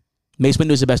Windu. Mace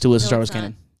Windu is the best duelist in Star Wars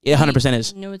canon. It 100%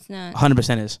 is. No, it's not.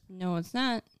 100% is. No, it's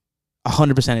not.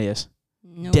 100% it is.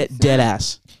 No, Dead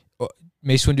ass.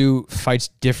 Mace Windu fights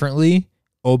differently.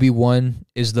 Obi-Wan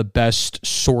is the best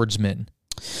swordsman.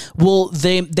 Well,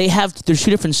 there's 2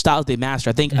 different styles they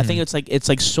master. I think it's like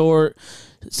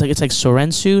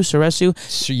Sorensu,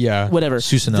 So, yeah, whatever.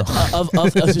 Susanoo.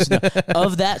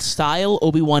 Of that style,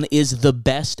 Obi-Wan is the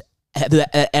best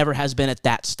that ever has been at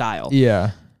that style.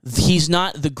 Yeah. He's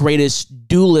not the greatest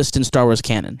duelist in Star Wars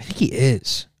canon. I think he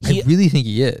is. I really think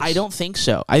he is. I don't think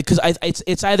so. Because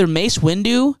it's either Mace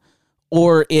Windu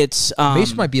or it's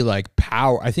Mace might be like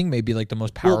power. I think maybe like the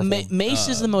most powerful. Well, Mace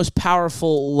is the most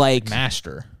powerful like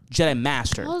master. Jedi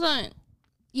master. Hold on.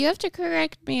 You have to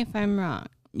correct me if I'm wrong.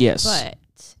 Yes. But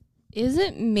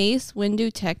isn't Mace Windu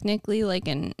technically like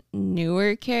a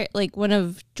newer character, like one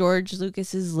of George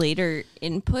Lucas's later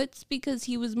inputs because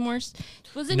he was more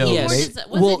wasn't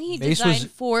he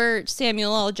designed for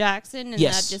Samuel L. Jackson and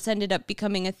that just ended up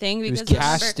becoming a thing because he was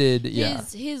casted,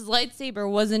 his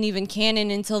lightsaber wasn't even canon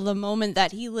until the moment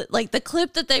that he like the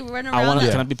clip that they run around.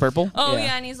 Can I be purple? Oh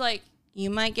yeah, and he's like, you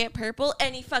might get purple,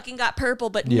 and he fucking got purple,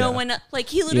 but no one, like,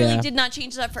 he literally did not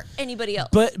change that for anybody else.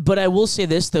 But I will say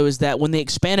this, though, is that when they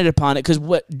expanded upon it, because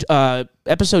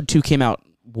episode 2 came out,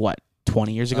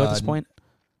 20 years ago at this point?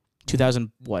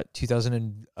 2000, what? 2000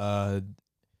 and, hold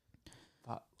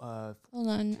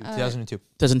on. 2002.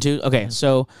 2002? Okay,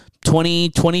 so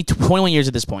 21 years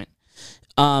at this point.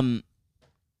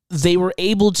 They were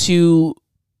able to...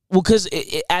 Well, because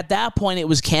at that point, it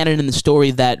was canon in the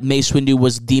story that Mace Windu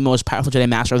was the most powerful Jedi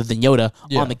Master other than Yoda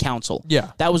on the Council.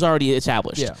 Yeah. That was already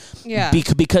established. Yeah.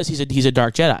 Because he's a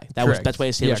dark Jedi. That's why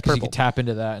his saber's purple. He could tap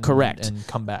into that and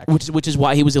come back. Which is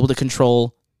why he was able to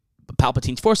control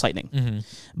Palpatine's Force lightning. Mm-hmm.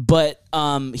 But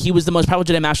he was the most powerful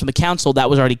Jedi Master on the Council. That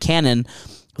was already canon.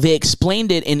 They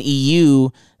explained it in EU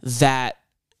that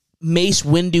Mace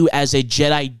Windu as a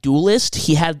Jedi duelist,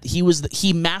 he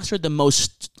mastered the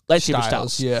most lightsaber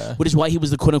styles, which is why he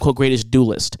was the quote unquote greatest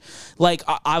duelist. Like,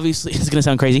 obviously, it's gonna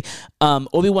sound crazy.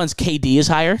 Obi-Wan's KD is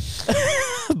higher,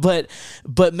 but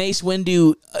Mace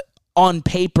Windu on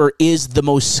paper is the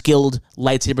most skilled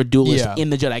lightsaber duelist in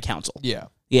the Jedi Council. Yeah.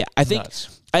 I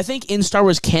think in Star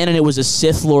Wars canon it was a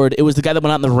Sith Lord. It was the guy that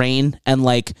went out in the rain and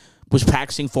like was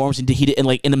practicing forms and he did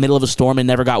in the middle of a storm and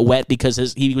never got wet because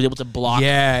he was able to block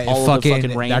all of the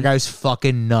fucking rain. That guy's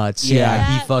fucking nuts.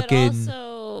 Yeah, he fucking.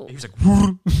 He was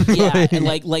like, yeah, and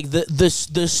like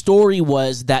the story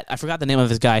was that I forgot the name of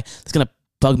this guy. It's gonna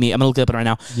bug me. I'm gonna look it up right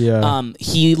now. Yeah.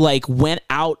 He like went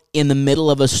out in the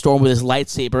middle of a storm with his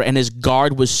lightsaber, and his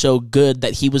guard was so good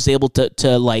that he was able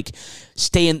to like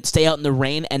stay out in the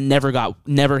rain and never got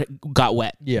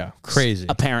wet. Yeah, crazy.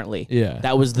 Apparently. Yeah.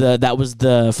 That was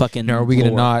the fucking. Now, are we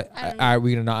gonna not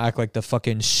act like the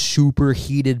fucking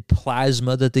superheated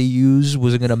plasma that they use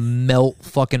wasn't gonna melt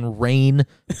fucking rain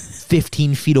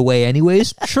 15 feet away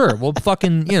anyways? Sure. Well,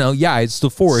 fucking it's the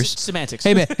Force. Semantics.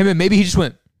 Hey man, maybe he just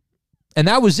went. And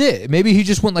that was it. Maybe he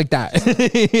just went like that.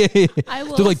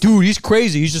 They're like, dude, he's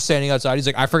crazy. He's just standing outside. He's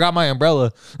like, I forgot my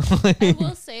umbrella. I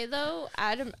will say, though,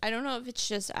 Adam, I don't know if it's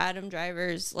just Adam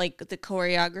Driver's, like, the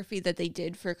choreography that they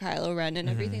did for Kylo Ren and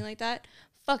everything like that.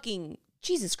 Fucking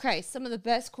Jesus Christ. Some of the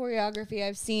best choreography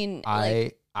I've seen.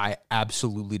 I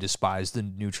absolutely despise the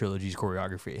new trilogy's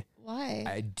choreography.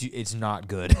 Why? It's not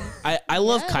good. I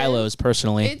love Kylo's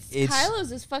personally.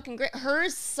 Kylo's is fucking great.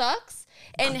 Hers sucks.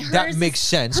 And hers that makes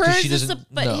sense because she doesn't.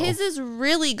 But his is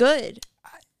really good.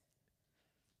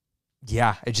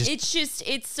 Yeah,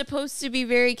 it's supposed to be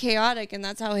very chaotic, and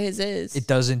that's how his is. It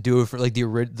doesn't do it for like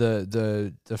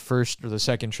the first or the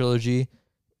second trilogy.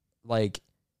 Like,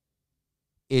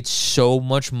 it's so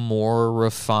much more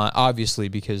refined, obviously,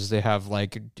 because they have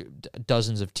like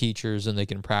dozens of teachers and they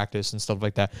can practice and stuff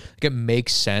like that. Like, it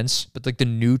makes sense, but like the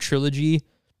new trilogy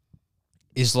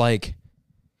is like.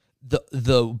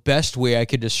 The best way I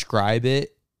could describe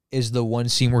it is the one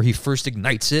scene where he first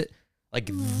ignites it,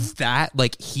 like that,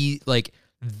 like he like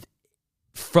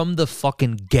from the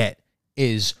fucking get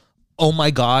is, oh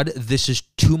my god, this is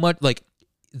too much. Like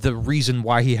the reason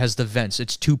why he has the vents,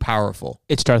 it's too powerful.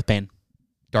 It's Darth Bane.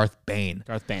 Darth Bane.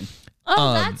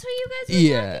 Oh, that's what you guys were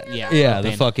talking about? Yeah.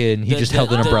 The fucking he just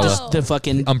held an umbrella. The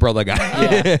fucking umbrella guy.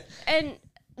 Yeah. And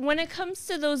when it comes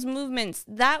to those movements,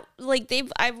 that like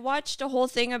I've watched a whole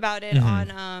thing about it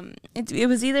on it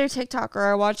was either TikTok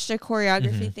or I watched a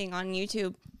choreography thing on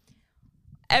YouTube.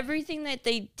 Everything that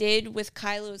they did with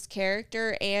Kylo's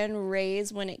character and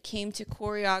Rey's when it came to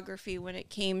choreography, when it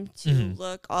came to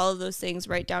look, all of those things,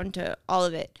 right down to all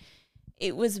of it,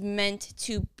 it was meant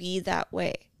to be that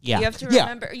way. Yeah. You have to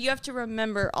remember. You have to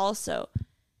remember also.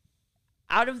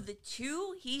 out of the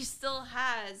two, he still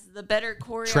has the better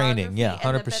choreography Training, yeah,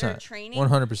 and the 100%. better training.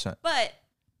 100%. But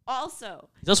also,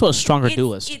 He's also a stronger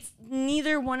duelist. It's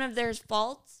neither one of their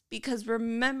faults because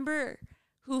remember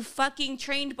who fucking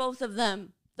trained both of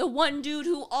them. The one dude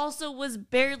who also was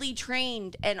barely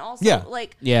trained and also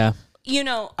Yeah. You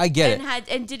know, I get it.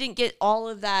 And didn't get all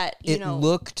of that,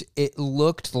 It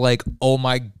looked like, oh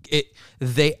my,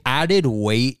 they added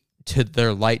weight to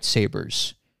their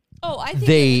lightsabers. Oh, I think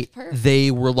it was perfect.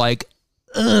 They were like,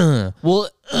 but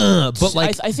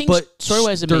like, I think story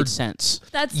wise it made sense.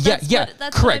 That's correct.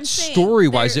 What I'm saying. Story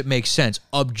wise, it makes sense.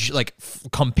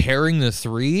 Comparing the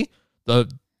three,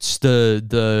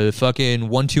 the fucking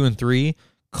 1, 2, and 3.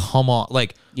 Come on,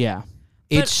 like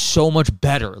it's so much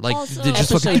better. Like also, they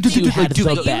just episode 2 had the you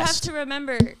have best. to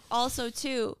remember also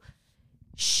too.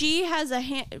 She has a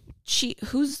hand.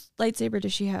 Whose lightsaber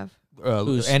does she have?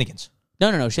 Anakin's.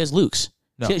 No. She has Luke's.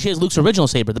 No. She has Luke's original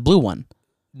saber, the blue one.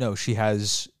 No, she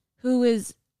has.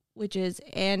 Which is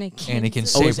Anakin.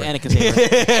 Anakin's Oh, it's saber. Anakin's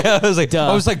saber.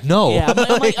 I was like, no. Yeah,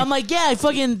 I'm like, yeah, I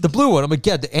fucking the blue one. I'm like,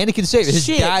 yeah, the Anakin saber, his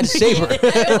Shit. dad's saber.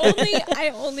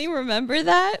 I only remember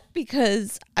that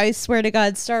because I swear to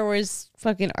God, Star Wars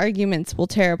fucking arguments will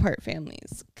tear apart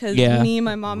families. Because me,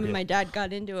 my mom, and my dad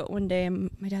got into it one day, and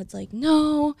my dad's like,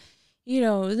 no, you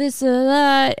know, this or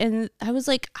that. And I was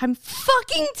like, I'm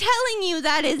fucking telling you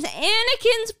that is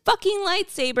Anakin's fucking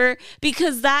lightsaber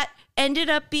because that ended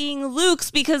up being Luke's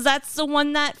because that's the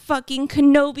one that fucking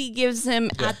Kenobi gives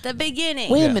him at the beginning.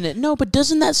 Wait a minute. No, but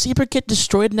doesn't that saber get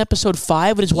destroyed in episode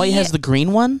 5, which is why he has the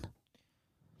green one?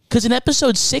 Because in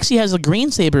episode 6, he has the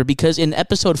green saber because in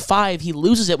episode 5, he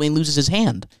loses it when he loses his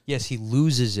hand. Yes, he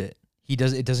loses it.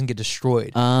 It doesn't get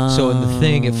destroyed. So in the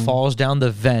thing, it falls down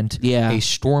the vent. Yeah. A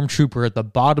stormtrooper at the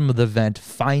bottom of the vent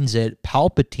finds it.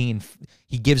 Palpatine,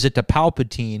 he gives it to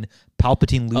Palpatine.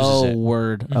 Palpatine loses it.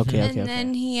 Word. Okay, And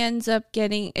then she ends up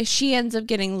getting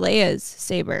Leia's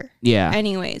saber. Yeah.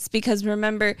 Anyways, because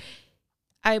remember,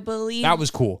 I believe That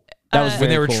was cool. That was when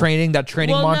they were training, that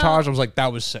training montage. I was like,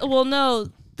 that was sick. Well, no,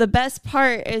 the best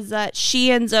part is that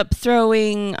she ends up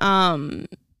throwing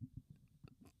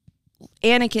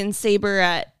Anakin's saber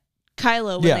at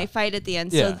Kylo when they fight at the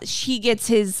end. So he gets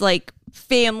his like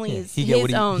family's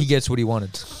his own. He gets what he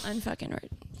wanted. Unfucking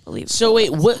right. Believe. So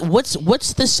wait,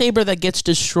 what's the saber that gets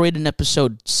destroyed in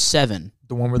episode 7?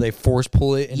 The one where they force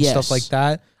pull it and stuff like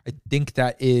that. I think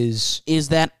that is. Is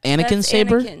that Anakin's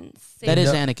saber? Anakin's saber? That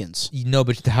is Anakin's. No,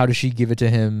 but how does she give it to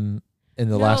him in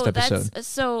the last episode?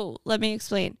 So let me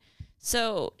explain.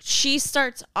 So she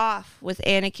starts off with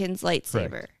Anakin's lightsaber.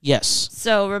 Correct. Yes.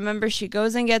 So remember, she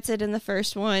goes and gets it in the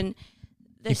first one.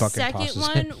 The second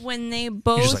one, when they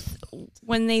both,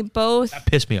 that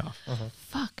pissed me off.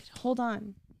 fuck. Hold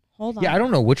on. Yeah, I don't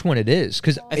know which one it is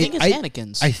because I think it's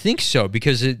Anakin's. I think so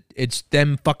because it's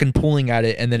them fucking pulling at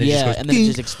it and then it just goes and then it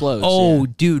just explodes. Oh,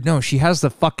 dude, no, she has the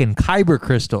fucking Kyber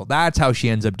crystal. That's how she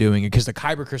ends up doing it because the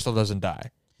Kyber crystal doesn't die.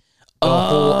 The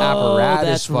whole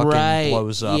apparatus fucking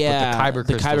blows up, Yeah, but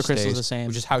the Kyber crystal crystal's stays, the same.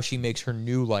 which is how she makes her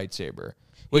new lightsaber.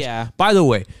 Which, Yeah. by the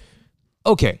way,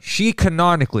 okay, she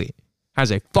canonically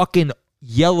has a fucking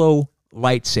yellow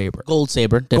lightsaber, Gold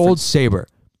saber. gold saber.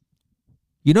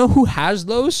 You know who has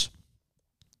those?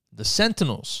 The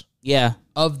Sentinels Yeah.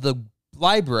 of the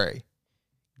library.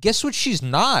 Guess what? She's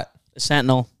not.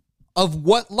 Sentinel. Of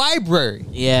what library?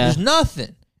 Yeah. There's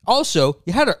nothing. Also,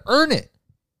 you had to earn it.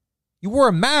 You wore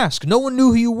a mask. No one knew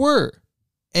who you were.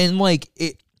 And like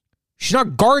she's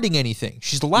not guarding anything.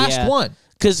 She's the last one.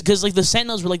 Because like the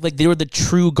Sentinels were like they were the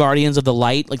true guardians of the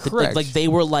light. Like Correct. like they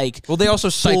were like. Well, they also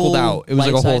cycled out. It was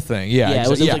like a whole thing. Yeah. Yeah. It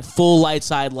was like full light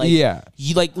side. Like you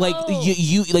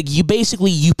you basically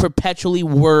you perpetually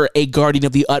were a guardian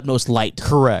of the utmost light.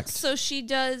 Correct. So she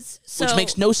does. Which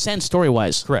makes no sense story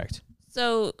wise. Correct.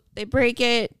 So they break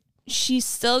it. She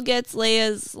still gets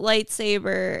Leia's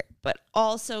lightsaber, but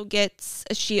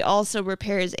she also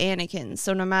repairs Anakin's.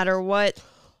 So no matter what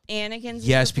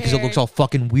Anakin's because it looks all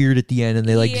fucking weird at the end and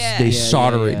they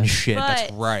solder it and shit. But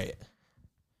that's right.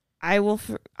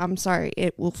 I'm sorry.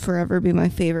 It will forever be my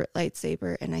favorite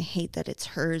lightsaber, and I hate that it's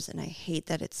hers, and I hate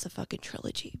that it's the fucking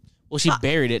trilogy. Well, she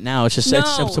buried it now. It's just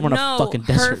it's somewhere in a fucking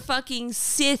desert. Her fucking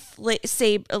Sith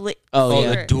saber.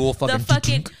 The dual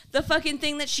fucking. The fucking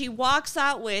thing that she walks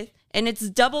out with, and it's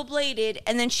double bladed,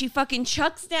 and then she fucking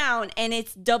chucks down, and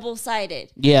it's double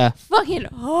sided. Yeah. Fucking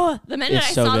the minute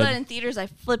I saw that in theaters, I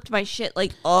flipped my shit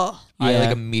like I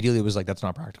like immediately was like, that's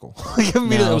not practical. Like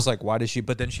immediately I was like, why does she?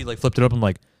 But then she like flipped it up and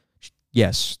like,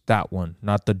 yes, that one,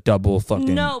 not the double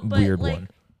fucking weird one.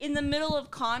 In the middle of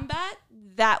combat,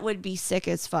 that would be sick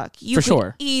as fuck. You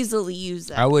could easily use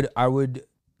that. I would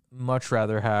much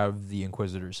rather have the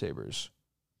Inquisitor sabers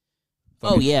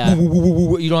Oh, yeah.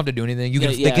 You don't have to do anything. You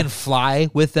can Yeah. they can fly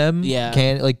with them. Yeah.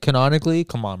 Canonically.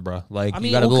 Come on, bro. Like I you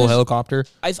mean, got a well, little 'cause helicopter.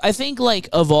 I think like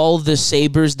of all the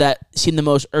sabers that seem the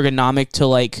most ergonomic to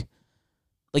like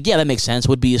yeah, that makes sense.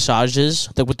 Would be Asage's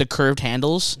with the curved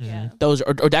handles. Yeah. Those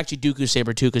or actually Dooku's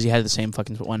saber too because he had the same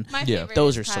fucking one My Yeah. favorite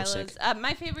Those is are so Kylo's. sick.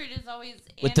 My favorite is always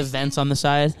with the Anakin. vents on the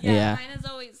side. Yeah, mine is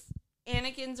always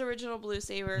Anakin's original blue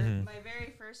saber. Mm-hmm. My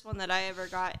very first one that I ever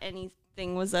got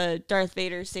anything was a Darth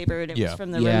Vader saber, and it Yeah. was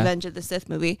from the Yeah. Revenge of the Sith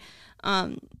movie.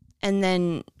 And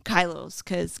then Kylo's,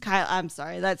 because I'm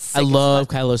sorry, that's sick I as love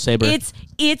fuck. Kylo's saber. It's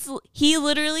he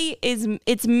literally is.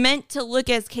 It's meant to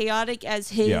look as chaotic as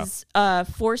his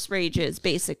force rages,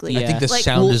 basically. Yeah. I think the Like,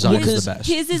 sound design is his, the best.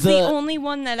 his is The- the only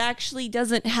one that actually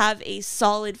doesn't have a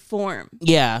solid form.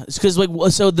 Yeah, it's because like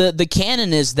so the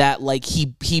canon is that like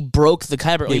he broke the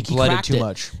kyber. He Like, bled it cracked too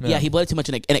much. Yeah. Yeah. he bled it too much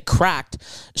and it cracked.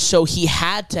 So he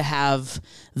had to have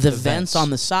the vents vents. on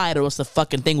the side, or else the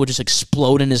fucking thing would just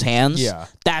explode in his hands. Yeah.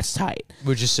 That's tight.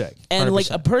 Which is sick. And like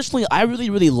 100%. personally, I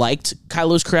really liked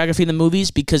Kylo's choreography in the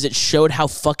movies because it showed how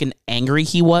fucking angry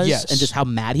he was Yes. and just how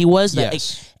mad he was. That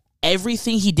Yes. like,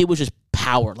 everything he did was just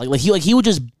power. Like he would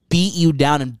just beat you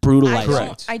down and brutalize you.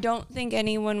 Correct. I don't think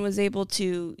anyone was able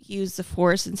to use the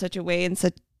force in such a way, in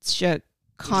such a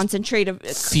concentrative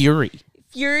Fury.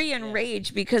 fury and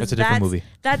rage, because That's a different movie.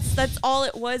 That's all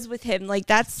it was with him. Like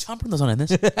that's John Bernthal in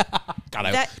this.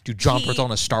 God, dude, John he- Bernthal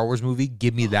in a Star Wars movie.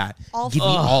 Give me that. I'll Give me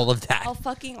all of that. I'll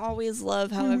fucking always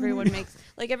love how everyone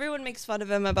makes fun of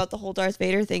him about the whole Darth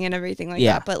Vader thing and everything like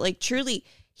Yeah. that. But like truly,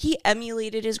 he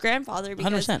emulated his grandfather,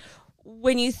 because 100%.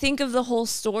 when you think of the whole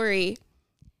story,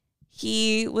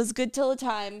 he was good till a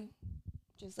time,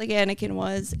 just like Anakin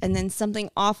was, and then something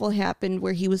awful happened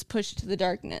where he was pushed to the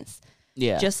darkness,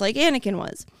 Yeah. just like Anakin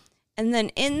was. And then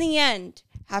in the end,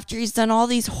 after he's done all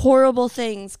these horrible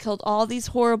things, killed all these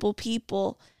horrible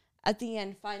people, at the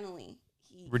end, finally,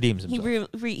 Redeems himself.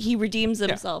 he redeems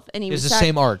himself, and he It's was the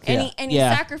same arc, and yeah. he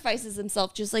Yeah. sacrifices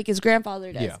himself just like his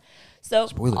grandfather does. Yeah. So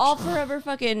Spoilers. I'll forever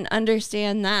fucking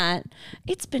understand that.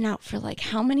 It's been out for like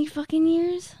how many fucking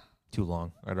years? Too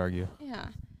long, I'd argue. Yeah.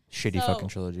 Shitty So- fucking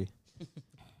trilogy.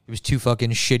 It was two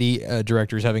fucking shitty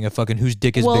directors having a fucking whose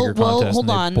dick is well, bigger contest. hold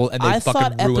on. And they I fucking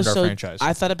thought ruined episode our franchise.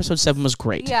 I thought episode 7 was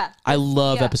great. Yeah. I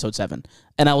love Yeah. episode 7,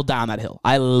 and I will die on that hill.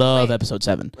 I love Wait. episode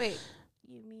 7. Wait.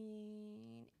 You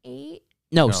mean 8?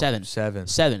 No, No, 7. 7.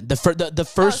 7. The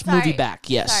first movie sorry. back.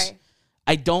 Yes.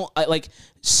 Sorry. Like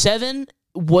 7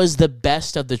 was the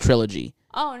best of the trilogy.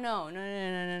 Oh no.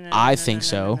 I no, think no,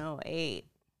 so. No, 8.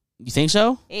 You think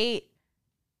so? 8.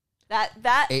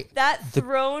 That Eight. that The-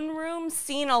 throne room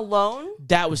scene alone.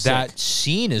 That was That sick.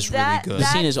 scene is That, really good.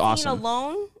 that scene is awesome.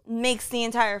 alone makes the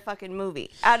entire fucking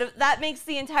movie. That makes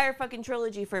the entire fucking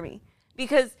trilogy for me.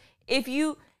 Because if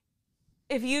you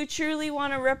truly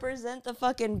want to represent the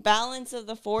fucking balance of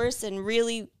the force and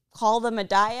really call them a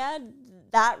dyad,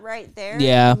 that right there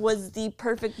Yeah. was the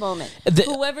perfect moment.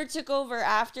 Whoever took over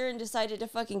after and decided to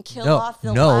fucking kill off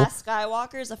the last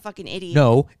Skywalker is a fucking idiot.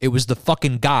 No, it was the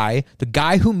fucking guy. The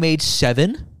guy who made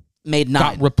 7 Made 9.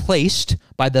 got replaced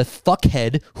by the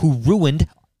fuckhead who ruined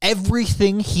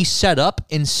everything he set up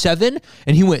in 7.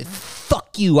 And he went,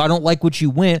 fuck you. I don't like what you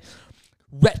went.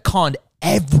 Retconned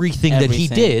everything that he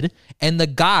Everything. did. And the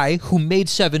guy who made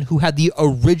 7, who had the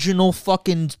original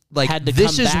fucking, like, Had to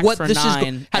this come is back what for this is,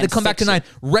 9 had to and come back to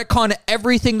fix 9. Retcon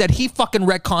everything that he fucking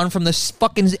retconned from the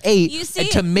fucking 8 You see,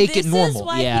 to make this it normal. is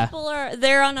why Yeah. people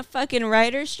they're on a fucking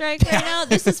writer's strike right now.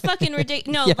 This is fucking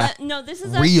ridiculous. No, Yeah. no, this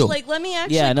is Real. actually, like, let me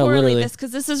actually Yeah, no, correlate literally. this,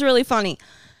 because this is really funny.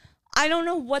 I don't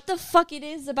know what the fuck it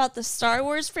is about the Star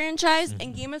Wars franchise Mm-hmm.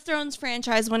 and Game of Thrones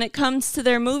franchise when it comes to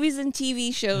their movies and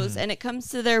TV shows Mm-hmm. and it comes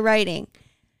to their writing.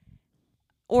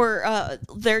 Or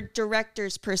their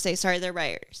directors per se, sorry, their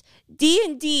writers.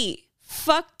 D&D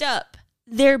fucked up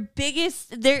their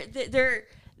biggest their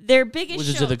biggest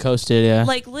Wizards show, of the Coast did, yeah.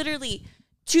 like literally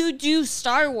to do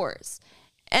Star Wars.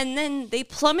 And then they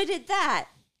plummeted that.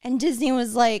 And Disney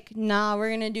was like, nah,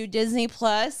 we're gonna do Disney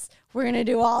Plus. We're gonna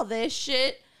do all this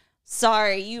shit.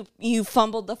 Sorry, you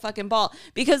fumbled the fucking ball.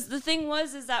 Because the thing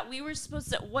is that we were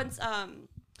supposed to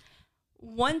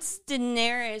once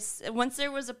Daenerys, once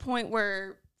there was a point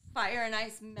where Fire and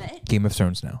Ice met Game of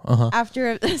Thrones now. Uh-huh.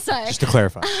 after sorry. Just to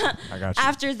clarify. I got you.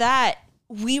 After that,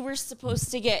 we were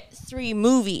supposed to get 3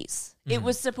 movies. Mm-hmm. It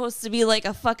was supposed to be like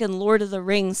a fucking Lord of the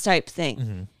Rings type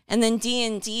thing. And then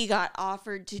D&D got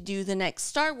offered to do the next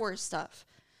Star Wars stuff.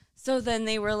 So then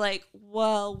they were like,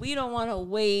 well, we don't want to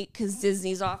wait because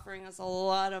Disney's offering us a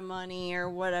lot of money or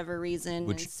whatever reason.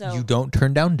 Which and so you don't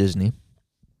turn down Disney.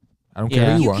 I don't care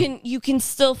Yeah. who you are. you can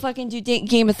still fucking do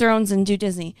Game of Thrones and do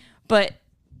Disney. But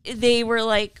they were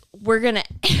like, we're gonna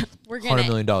 $100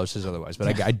 million says otherwise,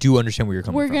 but I do understand where you're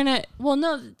coming from. Well,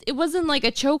 no, it wasn't like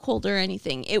a chokehold or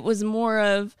anything. It was more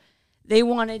of they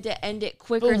wanted to end it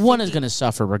quicker. But one is going to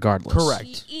suffer regardless.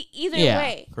 Correct. Either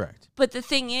way. Correct. But the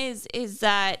thing is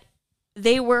that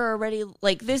they were already,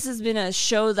 like, this has been a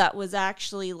show that was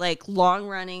actually, like, long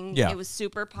running. Yeah. It was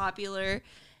super popular.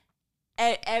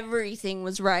 Everything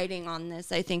was riding on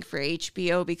this, I think, for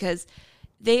HBO, because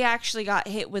they actually got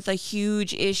hit with a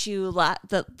huge issue.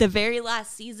 The very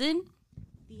last season,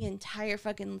 the entire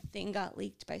fucking thing got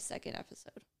leaked by second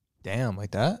episode. Damn, like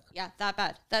that? Yeah, that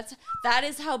bad. That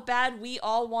is how bad we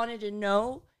all wanted to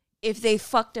know if they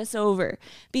fucked us over.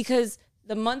 Because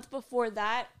the month before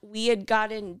that, we had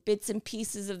gotten bits and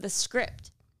pieces of the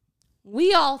script.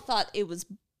 We all thought it was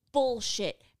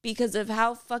bullshit because of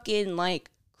how fucking, like,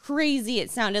 crazy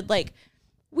it sounded. Like,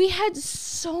 we had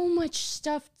so much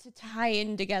stuff to tie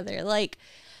in together. Like,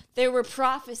 there were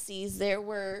prophecies, there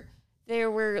were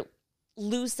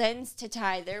loose ends to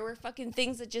tie. There were fucking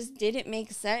things that just didn't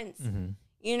make sense. Mm-hmm.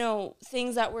 You know,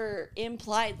 things that were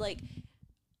implied. Like,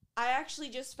 I actually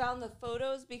just found the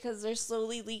photos because they're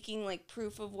slowly leaking, like,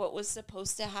 proof of what was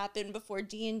supposed to happen before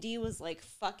D&D was like,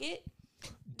 fuck it.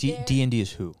 D&D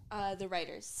is who? The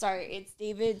writers. Sorry, it's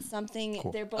David something.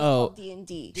 Cool. They're both called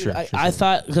D&D. Sure, I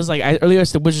thought, because like earlier I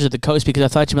said Wizards of the Coast because I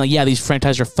thought you'd be like, yeah, these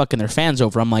franchises are fucking their fans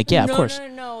over. I'm like, yeah, of course.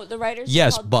 No. The writers.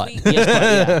 Yes, but.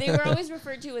 Yeah. They were always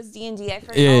referred to as D&D. I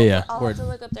forgot. Yeah. I'll have to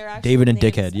look up their actual David and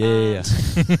names. Dickhead. Yeah.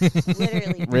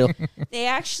 Literally. Real. They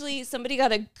actually, somebody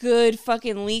got a good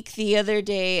fucking leak the other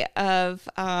day of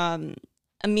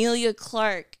Emilia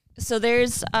Clarke. So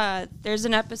there's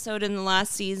an episode in the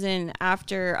last season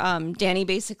after Dany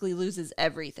basically loses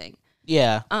everything.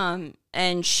 Yeah.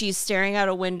 And she's staring out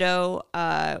a window.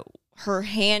 Her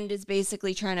hand is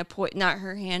basically trying to not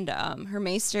her hand. Her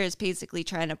maester is basically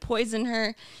trying to poison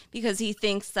her because he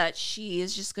thinks that she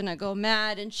is just gonna go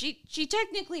mad, and she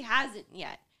technically hasn't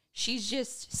yet. She's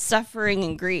just suffering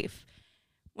in grief.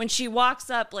 When she walks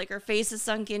up, like, her face is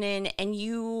sunken in, and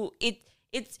you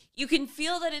can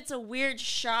feel that it's a weird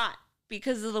shot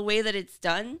because of the way that it's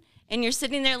done. And you're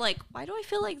sitting there like, why do I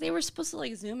feel like they were supposed to,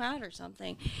 like, zoom out or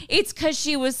something? It's because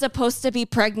she was supposed to be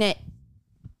pregnant.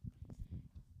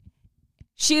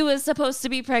 She was supposed to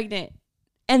be pregnant.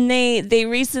 And they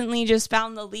recently just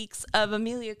found the leaks of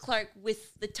Emilia Clarke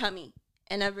with the tummy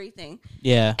and everything.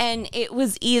 Yeah. And it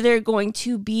was either going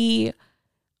to be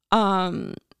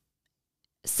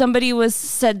somebody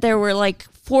said there were like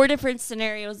 4 different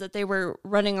scenarios that they were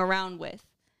running around with.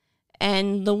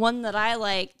 And the one that I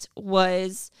liked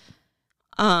was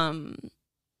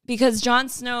because Jon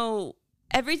Snow,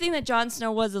 everything that Jon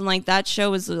Snow was in, like, that show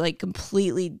was, like,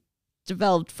 completely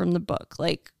developed from the book.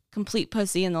 Like, complete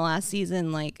pussy in the last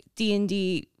season. Like,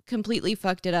 D&D completely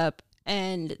fucked it up.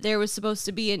 And there was supposed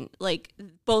to be, like,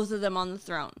 both of them on the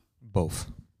throne. Both.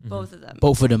 Mm-hmm. Both of them.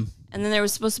 Both of them. And then there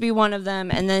was supposed to be one of them,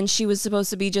 and then she was supposed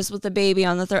to be just with the baby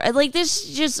on the throne. Like, this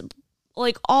just,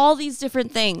 like, all these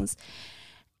different things.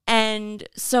 And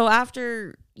so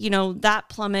after, you know, that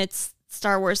plummets,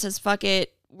 Star Wars says, fuck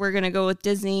it, we're going to go with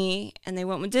Disney. And they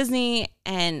went with Disney,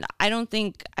 and I don't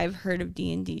think I've heard of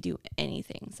D&D do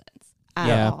anything since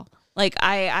at all. Like,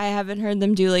 I haven't heard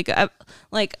them do, like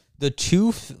the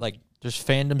two, like, there's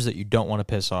fandoms that you don't want to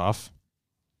piss off.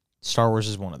 Star Wars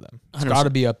is one of them. It's got to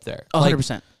be up there. 100%.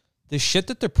 Like, the shit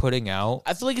that they're putting out,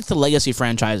 I feel like it's the legacy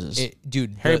franchises.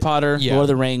 Dude, Harry Potter, Lord of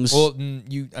the Rings. Well,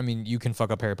 you can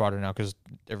fuck up Harry Potter now because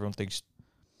everyone thinks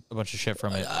a bunch of shit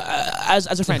from it.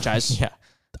 As a franchise, yeah,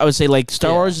 I would say like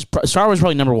Star Wars is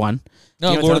probably number 1.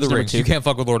 No, Game Lord of the Rings. 2. You can't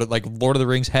fuck with Lord of the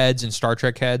Rings heads and Star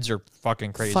Trek heads are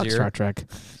fucking crazier. Fuck Star Trek.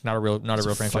 Not a real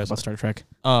franchise. Fuck about Star Trek.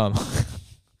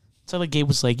 So like Gabe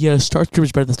was like, yeah, Star Troopers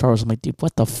is better than Star Wars. I'm like, dude,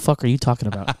 what the fuck are you talking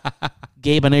about?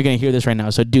 Gabe, I know you're going to hear this right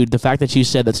now. So, dude, the fact that you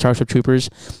said that Starship Troopers...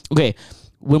 Okay,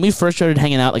 when we first started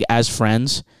hanging out, like, as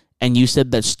friends, and you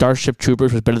said that Starship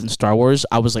Troopers was better than Star Wars,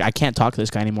 I was like, I can't talk to this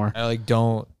guy anymore. I, like,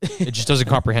 don't... It just doesn't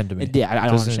comprehend to me. Yeah, I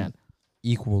don't understand.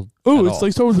 Equal Oh, it's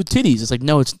like Star Wars with titties. It's like,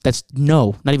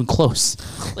 no, not even close.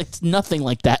 Like, it's nothing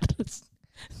like that.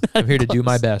 I'm here to do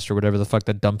my best, or whatever the fuck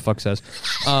that dumb fuck says.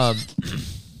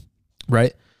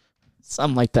 Right?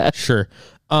 Something like that. Sure.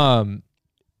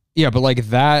 Yeah, but like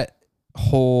that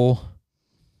whole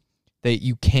that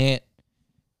you can't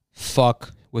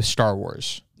fuck with Star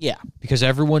Wars. Yeah. Because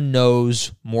everyone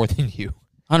knows more than you.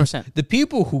 100%. The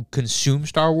people who consume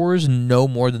Star Wars know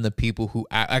more than the people who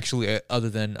actually, other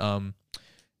than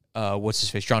what's his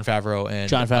face, Jon Favreau and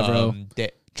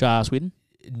Joss Whedon.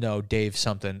 No, Dave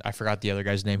something. I forgot the other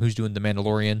guy's name. Who's doing The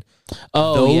Mandalorian?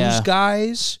 Oh, those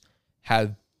guys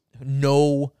have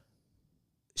no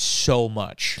so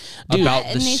much Dude, about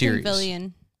the Nathan series.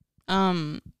 Fillion.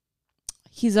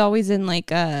 He's always in like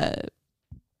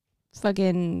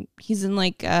he's in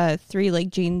like 3 like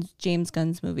James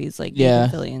Gunn's movies. Like Yeah.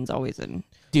 Nathan Fillion's always in.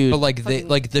 Dude, But like they Fucking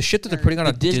like the shit that they're putting on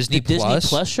the on Disney the Plus. Disney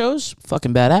Plus shows,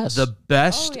 fucking badass.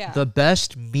 The yeah. the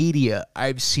best media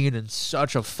I've seen in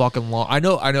such a fucking long. I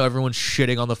know everyone's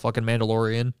shitting on the fucking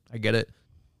Mandalorian. I get it.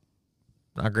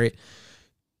 Not great.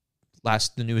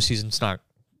 The newest season's not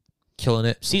killing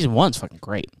it. Season 1's fucking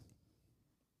great.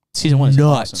 Season 1 is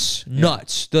awesome.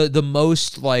 Nuts. The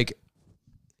most like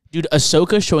Dude,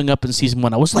 Ahsoka showing up in season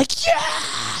 1, I was like,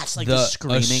 yes! Like the just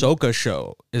screaming. Ahsoka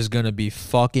show is gonna be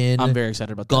fucking I'm very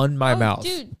excited about that. gun my mouth.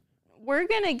 Dude, we're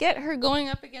gonna get her going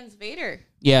up against Vader.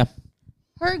 Yeah.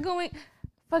 Her going,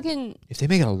 fucking If they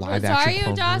make it a live action Rosario Clone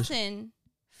Wars- Dawson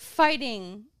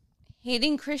fighting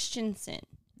Hayden Christensen.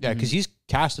 yeah, because he's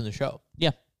cast in the show.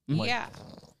 Yeah. Like, Yeah.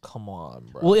 Come on,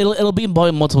 bro. Well, it'll be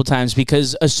embodied multiple times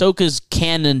because Ahsoka's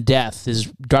canon death is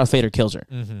Darth Vader kills her.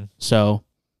 Mm-hmm. So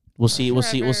we'll see. We'll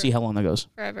Forever. see how long that goes.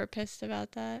 Forever pissed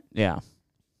about that. Yeah.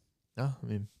 No, I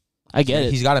mean, I get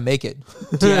it. he's got to make it.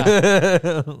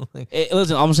 Yeah. Like,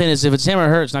 Listen, all I'm saying is if it's him or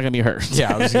her, it's not gonna be her.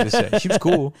 yeah, I was gonna say she was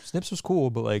cool. Snips was cool,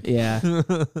 but like, Yeah.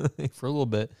 for a little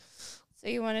bit. So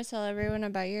you want to tell everyone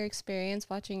about your experience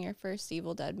watching your first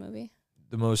Evil Dead movie?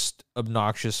 The most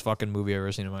obnoxious fucking movie I've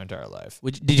ever seen in my entire life.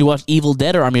 Did you watch Evil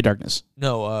Dead or Army of Darkness?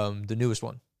 No, the newest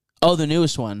one. Oh, the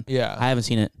newest one. Yeah, I haven't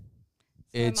seen it.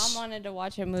 So my mom wanted to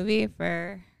watch a movie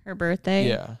for her birthday.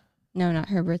 yeah, No, not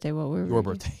her birthday. What were your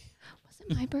birthday. Was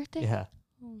it my birthday? Yeah,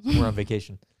 Oh. we're on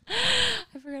vacation.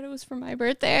 I forgot it was for my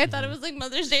birthday. I thought it was like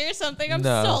Mother's Day or something. I'm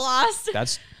No. so lost.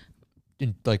 That's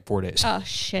in like 4 days. Oh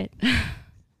shit!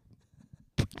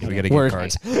 We gotta Word. get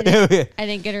cards. I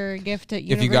didn't get her a gift at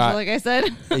you Universal, got- like I said.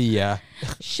 Yeah,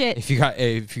 Shit. if you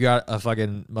got a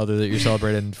fucking mother that you're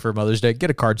celebrating for Mother's Day, get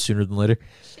a card sooner than later.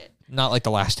 Shit. Not like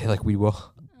the last day, like we will.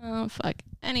 Oh fuck.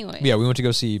 Anyway. Yeah, we went to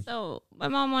go see. So my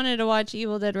mom wanted to watch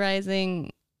Evil Dead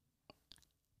Rising.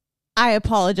 I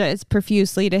apologized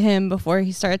profusely to him before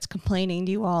he starts complaining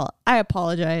to you all. I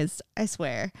apologized. I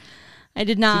swear. I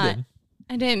did not. did.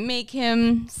 I didn't make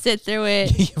him sit through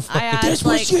it. You I fucking- asked This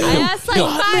like was you. 5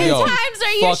 Yo, times.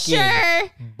 Are you fucking sure?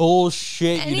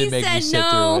 Bullshit! And You he didn't make me said, sit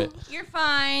 "No, through it. you're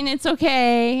fine. It's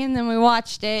okay." And then we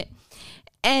watched it.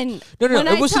 And No, when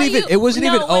it I wasn't tell even. you- It wasn't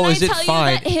no, even. when Oh, I is it tell you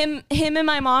fine? that him and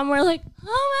my mom were like,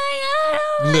 "Oh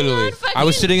my god, Literally, God, I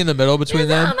was fucking- sitting in the middle between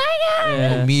them. Oh my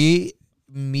god!" Yeah.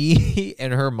 Me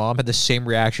and her mom had the same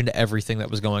reaction to everything that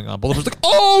was going on. Both of us like,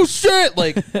 "Oh shit!"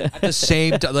 Like at the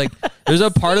same time. Like there was a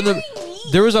part of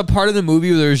the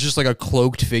movie where there was just like a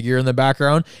cloaked figure in the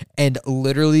background, and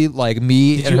literally like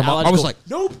me and you her mom, I was go, like,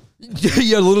 "Nope."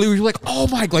 Yeah, literally, we were like, "Oh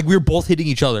my!" Like we were both hitting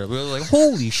each other. We were like,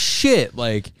 "Holy shit!"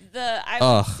 Like I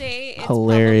Ugh. would say it's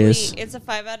Hilarious. probably it's a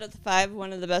 5 out of 5.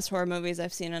 One of the best horror movies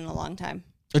I've seen in a long time.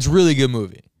 it's a really good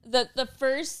movie.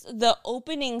 The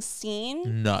opening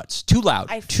scene. Nuts. Too loud.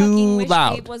 I Too fucking wish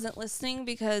loud. Gabe wasn't listening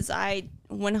because I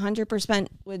 100%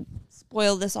 would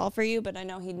spoil this all for you, but I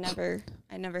know I'd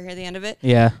never hear the end of it.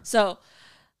 Yeah. So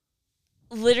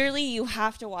literally you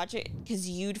have to watch it because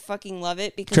you'd fucking love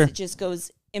it because Sure. it just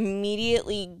goes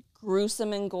immediately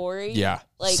gruesome and gory. Yeah.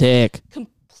 Like Sick.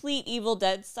 complete Evil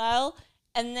Dead style.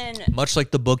 And then Much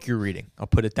like the book you're reading. I'll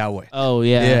put it that way. Oh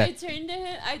yeah. Yeah. I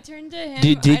turned to him.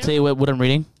 Did he I tell you what I'm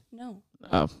reading? No.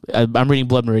 Oh, I'm reading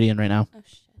Blood Meridian right now Oh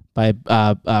shit.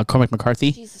 by Cormac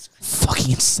McCarthy. Jesus Christ.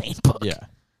 Fucking insane book. Yeah.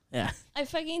 Yeah. I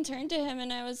fucking turned to him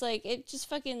and I was like, it just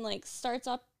fucking like starts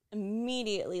up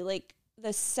immediately. Like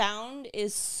the sound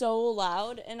is so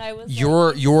loud and I was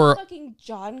like, is this fucking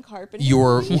John Carpenter.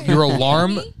 Your movie? Are your you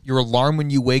alarm kidding me? your alarm when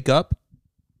you wake up,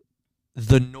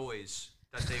 the noise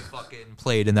that they fucking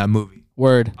played in that movie.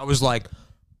 Word. I was like,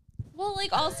 Well,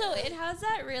 like also it has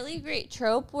that really great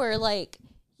trope where like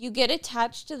you get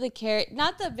attached to the character,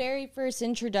 not the very first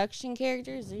introduction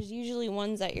characters. There's usually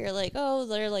ones that you're like, oh,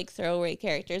 they're like throwaway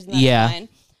characters, and that's Yeah. fine.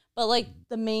 But like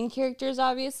the main characters,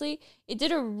 obviously, it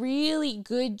did a really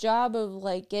good job of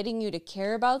like getting you to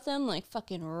care about them, like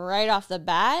fucking right off the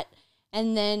bat.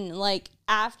 And then like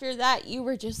after that, you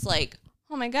were just like,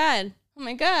 oh my god,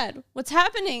 what's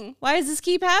happening? Why does this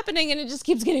keep happening? And it just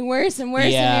keeps getting worse and worse.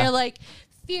 Yeah. And you're like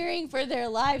fearing for their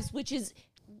lives, which is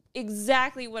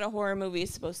exactly what a horror movie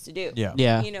is supposed to do. yeah.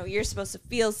 Yeah. You know, you're supposed to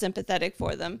feel sympathetic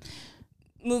for them.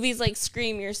 Movies like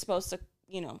Scream, you're supposed to,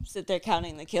 you know, sit there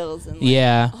counting the kills and like,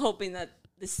 Yeah. hoping that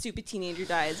the stupid teenager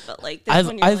dies. But like this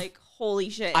one, you're like, holy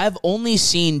shit. I've only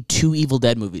seen 2 Evil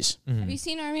Dead movies. Have you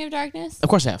seen Army of Darkness? Of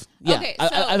course I have. Yeah. Okay, I,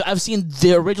 so- I've seen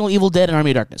the original Evil Dead and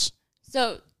Army of Darkness.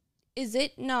 So Is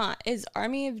it not? Is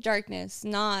Army of Darkness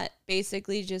not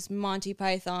basically just Monty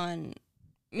Python?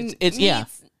 It's yeah.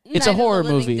 It's a horror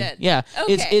movie. Dead? Yeah.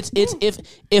 Okay. It's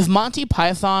if Monty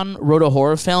Python wrote a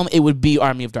horror film, it would be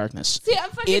Army of Darkness. See,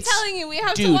 I'm fucking telling you, we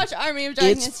have to watch Army of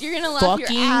Darkness. You're gonna laugh your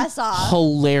ass off.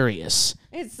 Hilarious.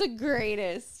 It's the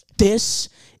greatest. This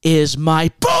is my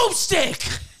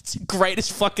boomstick. It's the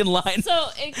greatest fucking line So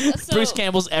Bruce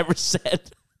Campbell's ever said.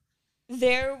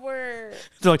 There were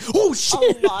They're like, oh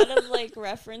shit. a lot of like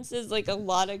references, like a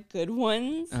lot of good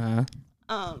ones.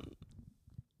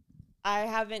 I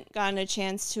haven't gotten a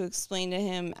chance to explain to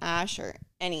him Ash or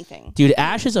anything. Dude,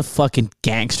 Ash is a fucking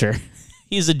gangster.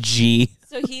 He's a G.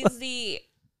 So he's the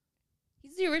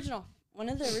original, one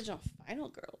of the original Final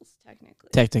Girls, technically.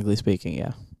 Technically speaking,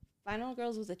 yeah. Final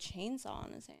Girls with a chainsaw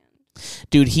in his hand.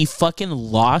 Dude, he fucking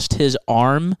lost his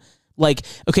arm. Like,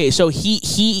 okay, so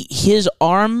his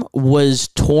arm was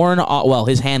torn off. Well,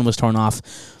 his hand was torn off.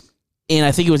 And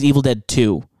I think it was Evil Dead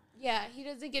 2. Yeah, he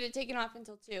doesn't get it taken off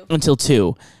until 2. Until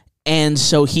 2. And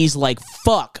so he's like,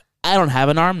 fuck, I don't have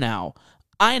an arm now.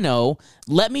 I know.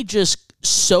 Let me just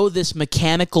sew this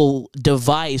mechanical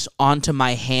device onto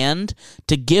my hand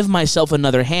to give myself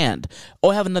another hand. Oh,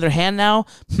 I have another hand now?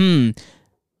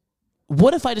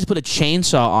 What if I just put a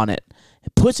chainsaw on it?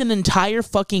 Puts an entire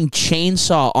fucking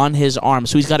chainsaw on his arm.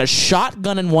 So he's got a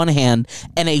shotgun in one hand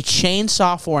and a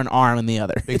chainsaw for an arm in the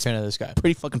other. Big fan of this guy.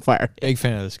 Pretty fucking fire. Big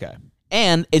fan of this guy.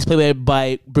 And it's played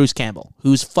by Bruce Campbell,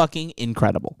 who's fucking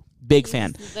incredible. Big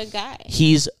fan. The guy.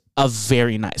 He's a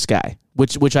very nice guy,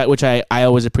 which I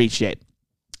always appreciate.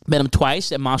 Met him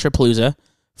twice at Monsterpalooza.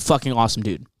 Fucking awesome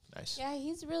dude. Nice. Yeah,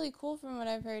 he's really cool from what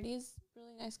I've heard. He's a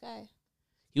really nice guy.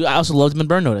 I also loved him in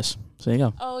Burn Notice. So there you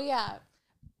go. Oh yeah.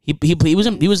 He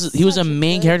was a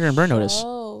main character in Burn Notice.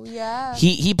 Oh yeah.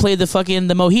 He played the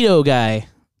mojito guy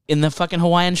in the fucking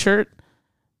Hawaiian shirt.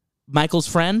 Michael's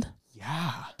friend.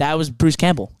 Yeah. That was Bruce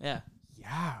Campbell. Yeah.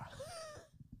 Yeah.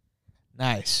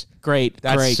 Nice. Great.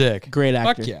 That's sick. Great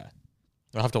actor. Fuck yeah.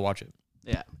 I'll have to watch it.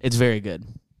 Yeah. It's very good.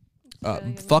 Really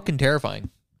good fucking terrifying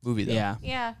movie though. Yeah.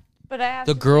 Yeah, but I have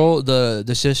The to girl,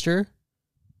 the sister,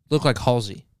 looked like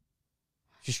Halsey.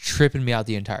 Just tripping me out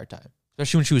the entire time.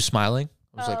 Especially when she was smiling.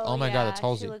 I was like, oh my God, that's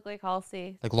Halsey. She looked like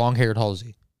Halsey. Like long-haired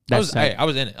Halsey. I was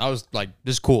in it. I was like,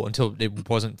 this is cool until it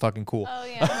wasn't fucking cool. Oh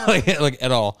yeah. like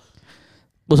at all.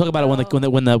 We'll talk about it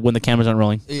when the cameras aren't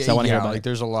rolling. So I want to hear about it.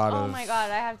 There's a lot of. Oh my God,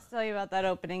 I have to tell you about that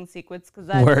opening sequence because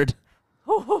Word.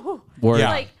 Word.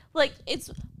 Yeah. Like it's.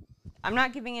 I'm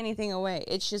not giving anything away.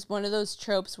 It's just one of those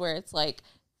tropes where it's like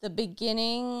the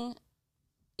beginning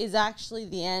is actually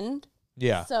the end.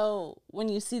 Yeah. So when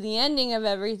you see the ending of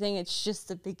everything, it's just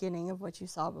the beginning of what you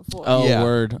saw before. Oh, Yeah.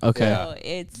 word. Okay. So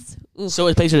it's. Oof. So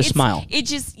it's basically a smile. It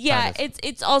just yeah. Kind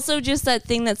It's also just that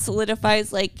thing that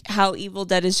solidifies like how Evil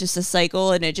Dead is just a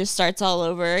cycle and it just starts all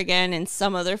over again in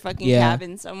some other fucking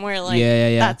cabin somewhere. Like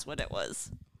Yeah. that's what it was.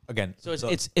 Again. So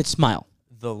it's smile.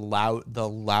 the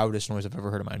loudest noise I've ever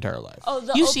heard in my entire life. Oh,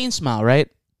 You've seen Smile, right?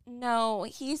 No,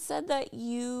 he said that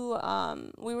you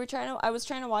I was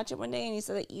trying to watch it one day and he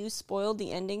said that you spoiled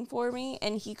the ending for me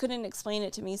and he couldn't explain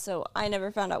it to me, so I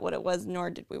never found out what it was,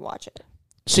 nor did we watch it.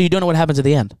 So you don't know what happens at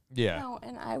the end? Yeah. No,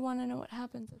 and I want to know what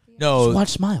happens at the end. No. Just watch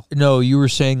Smile. No, you were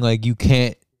saying like you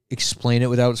can't explain it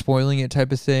without spoiling it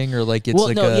type of thing, or like it's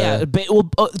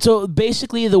so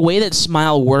basically the way that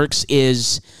Smile works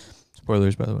is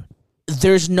spoilers, by the way.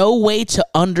 there's no way to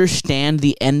understand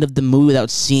the end of the movie without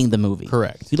seeing the movie.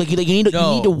 Correct. You need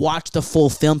to watch the full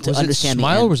film to understand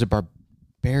Smile the end. or was it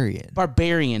Barbarian?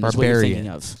 Barbarian is what you're thinking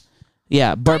of.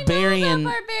 Yeah, Barbarian.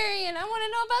 Barbarian. I want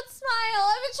to know about Smile.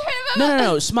 I've been trying to.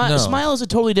 No. Smile is a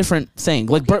totally different thing.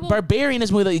 Like Okay, Barbarian is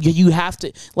a movie that you have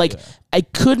to like. Yeah. I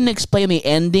couldn't explain the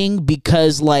ending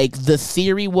because like the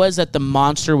theory was that the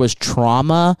monster was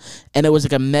trauma, and it was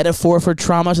like a metaphor for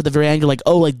trauma. So at the very end, you're like,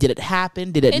 oh, like did it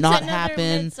happen? Did it not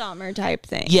happen? Midsommar type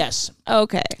thing. Yes.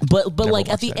 Okay. But like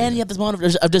at the end, you have this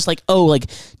moment of just like, oh, like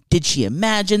did she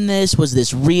imagine this? Was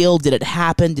this real? Did it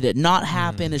happen? Did it not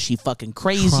happen? Is she fucking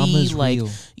crazy? Trauma's like real.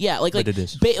 Yeah, like But it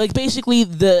is. like basically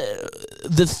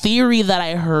the theory that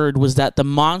I heard was that the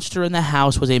monster in the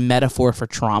house was a metaphor for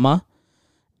trauma,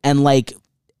 and like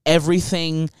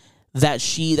everything that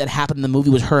happened in the movie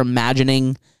was her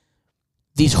imagining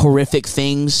these horrific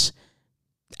things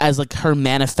as like her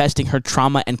manifesting her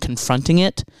trauma and confronting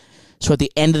it. So at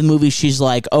the end of the movie, she's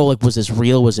like, "Oh, like was this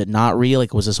real? Was it not real?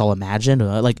 Like was this all imagined?"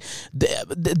 Like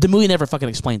the movie never fucking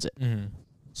explains it. Mm-hmm.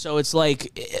 So it's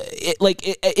like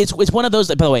it's one of those.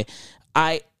 By the way,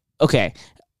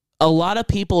 a lot of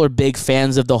people are big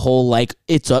fans of the whole like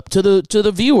it's up to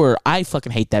the viewer. I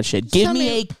fucking hate that shit. Give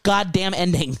me a goddamn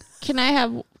ending. Can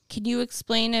I can you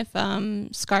explain if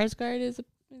Skarsgård is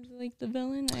like the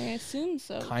villain? I assume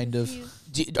so. Kind of.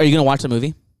 Are you gonna watch the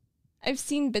movie? I've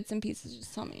seen bits and pieces.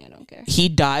 Just tell me, I don't care. He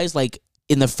dies like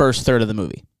in the first third of the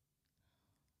movie.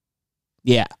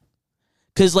 Yeah.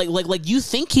 Cause like you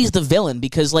think he's the villain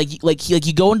because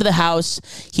you go into the house,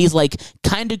 he's like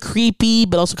kind of creepy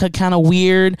but also kind of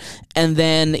weird, and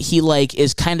then he like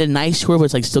is kind of nice to her but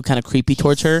it's like still kind of creepy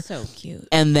towards her. So cute.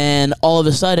 And then all of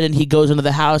a sudden he goes into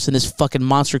the house and this fucking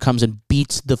monster comes and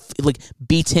beats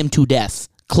him to death,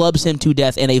 clubs him to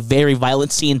death in a very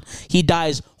violent scene. He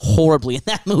dies horribly in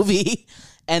that movie.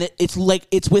 And it's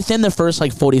within the first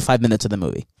like 45 minutes of the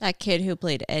movie. That kid who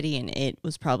played Eddie in It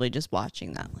was probably just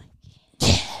watching that like.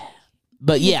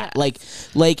 But yeah, like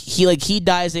he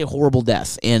dies a horrible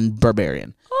death in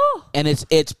Barbarian, and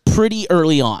it's pretty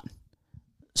early on.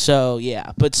 So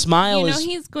yeah, but Smile is.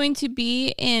 He's going to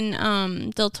be in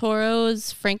Del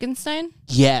Toro's Frankenstein.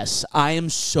 Yes, I am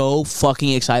so fucking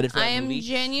excited for that movie. I am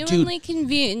genuinely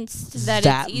convinced that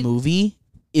that movie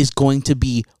is going to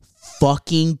be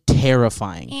fucking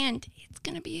terrifying. And it's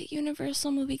going to be a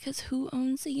Universal movie because who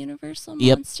owns the Universal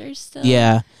monsters still?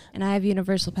 Yeah. And I have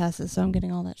Universal passes, so I'm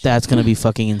getting all that shit. That's going to be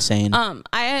fucking insane.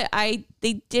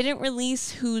 They didn't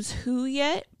release who's who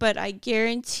yet, but I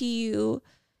guarantee you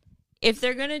if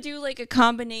they're going to do like a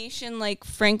combination like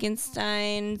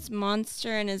Frankenstein's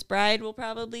monster and his bride will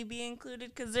probably be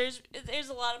included because there's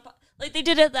a lot of like they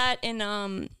did that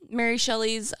in Mary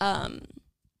Shelley's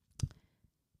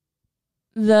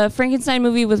the Frankenstein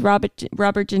movie with Robert De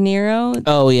Niro.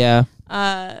 Oh yeah.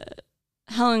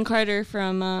 Helen Carter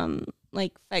from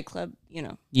like Fight Club,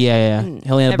 Yeah.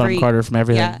 Helena Bonham Carter from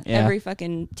everything. Yeah, yeah, every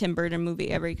fucking Tim Burton movie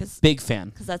ever. Big fan.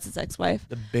 Because that's his ex-wife.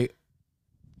 I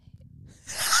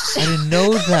didn't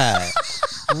know that.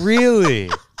 Really?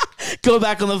 Go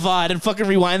back on the VOD and fucking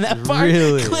rewind that part.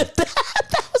 Really? Clip that.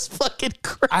 That was fucking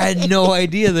crazy. I had no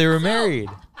idea they were married.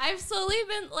 I've slowly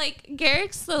been like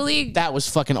Garrick slowly. That was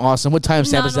fucking awesome. What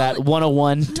timestamp is that?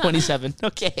 101:27.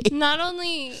 Okay. Not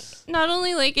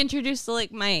only like introduced to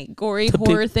like my gory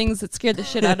horror things that scared the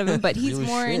shit out of him, but he's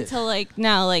more into like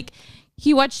now like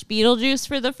he watched Beetlejuice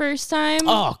for the first time.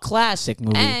 Oh, classic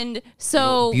movie. And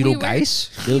so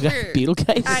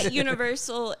Beetlejuice at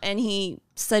Universal, and he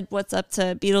said what's up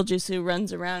to Beetlejuice who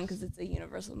runs around because it's a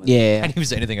Universal movie. Yeah. I didn't even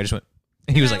say anything. I just went.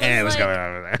 And he was like, "Hey, what's going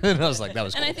on over there?" And I was like, "That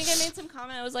was cool." And I think I made some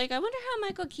comment. I was like, "I wonder how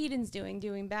Michael Keaton's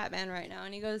doing Batman right now."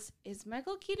 And he goes, "Is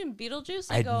Michael Keaton Beetlejuice?"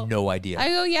 I had no idea. I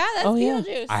go, "Yeah, that's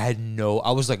Beetlejuice." I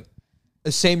was like,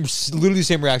 literally the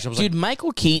same reaction. I was Dude,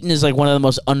 Michael Keaton is like one of the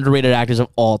most underrated actors of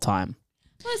all time.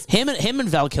 Plus, him and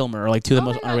Val Kilmer are like two of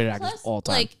the most underrated actors of all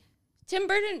time. Like Tim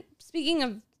Burton, speaking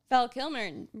of Val Kilmer,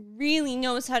 really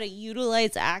knows how to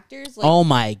utilize actors. Like, oh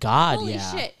my god, holy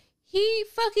shit.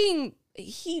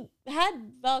 He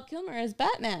had Val Kilmer as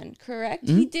Batman, correct?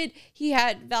 Mm-hmm. He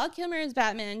had Val Kilmer as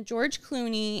Batman, George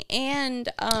Clooney, and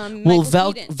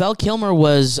Val Keaton. Val Kilmer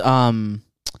was The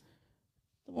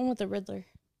one with the Riddler.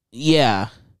 Yeah.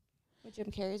 With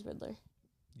Jim Carrey's Riddler.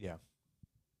 Yeah.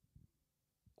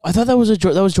 I thought that was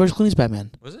George Clooney's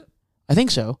Batman. Was it? I think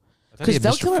so. Because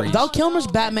Val Kilmer's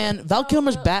Batman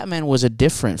was a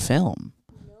different film.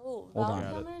 No, Val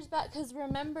Kilmer's Batman. Because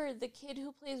remember, the kid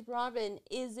who plays Robin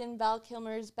is in Val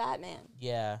Kilmer's Batman.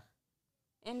 Yeah.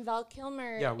 And Val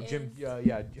Kilmer. Yeah,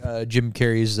 Jim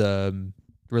Carrey's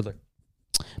Riddler.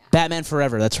 Batman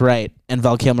Forever. That's right. And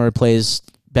Val Kilmer plays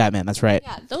Batman. That's right.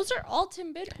 Yeah, those are all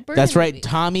Tim Burton. That's right. Movies.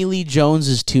 Tommy Lee Jones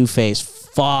is Two-Face.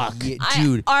 Fuck,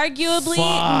 Dude. Arguably,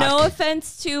 no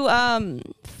offense to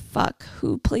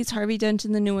who plays Harvey Dent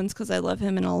in the new ones because I love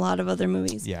him in a lot of other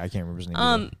movies. Yeah, I can't remember his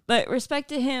name. But respect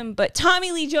to him. But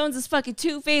Tommy Lee Jones' fucking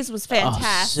Two-Face was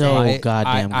fantastic.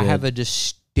 Goddamn good. I have a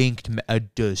distinct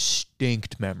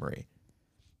memory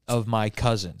of my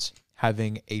cousins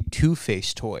having a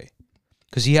Two-Face toy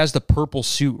because he has the purple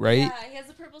suit, right? Yeah, he has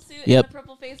the purple suit and the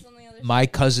purple face on the other side. My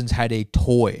cousins had a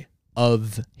toy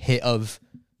of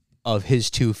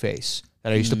his Two-Face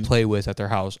that I used to play with at their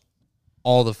house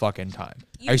all the fucking time.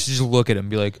 I used to just look at him and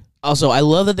be like. Also, I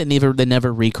love that they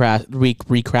never recast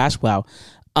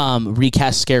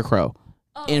Scarecrow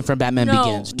in from Batman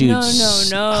Begins, dude.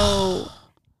 No.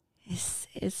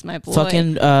 It's my boy.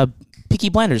 Fucking Peaky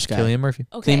Blinders guy. Cillian Murphy.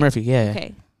 Okay. Cillian Murphy, yeah.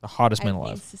 Okay. The hottest man I have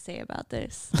alive. things to say about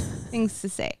this. Things to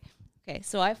say. Okay,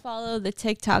 so I follow the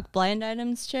TikTok blind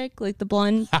items chick, like the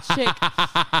blonde chick.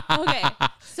 Okay,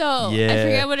 so I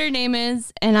forget what her name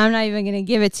is, and I'm not even going to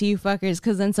give it to you fuckers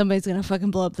because then somebody's going to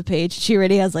fucking blow up the page. She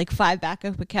already has like 5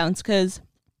 backup accounts because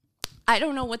I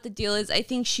don't know what the deal is. I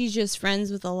think she's just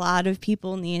friends with a lot of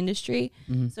people in the industry.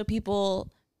 Mm-hmm. So people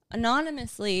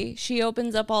anonymously, she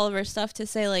opens up all of her stuff to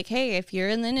say like, hey, if you're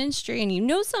in the industry and you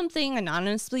know something,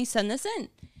 anonymously send this in.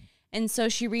 And so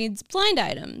she reads blind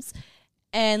items.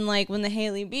 And like when the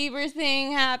Hailey Bieber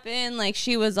thing happened, like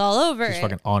she was all over She's it.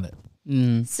 fucking on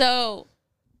it. So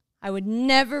I would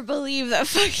never believe that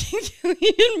fucking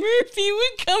Cillian Murphy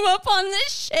would come up on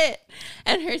this shit.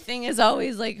 And her thing is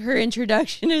always like, her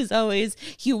introduction is always,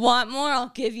 you want more, I'll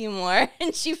give you more.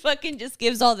 And she fucking just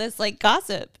gives all this like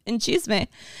gossip and chisme.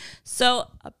 So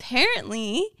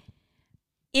apparently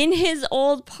in his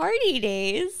old party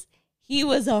days, he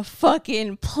was a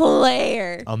fucking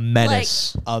player. A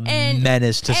menace.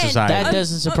 Menace to society. That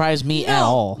doesn't surprise me at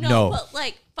all. No. But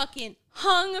like fucking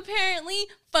hung apparently,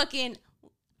 fucking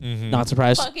Not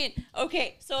surprised. fucking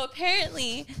okay. So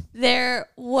apparently there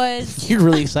was You're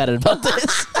really excited about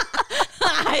this.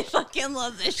 I fucking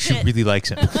love this She shit. really likes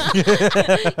him.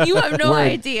 You have no Word.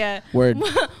 idea. Word.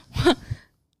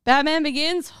 Batman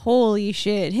Begins, holy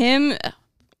shit. Him,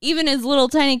 even his little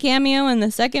tiny cameo in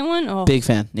the second one. Oh, Big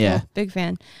fan. Yeah. oh, big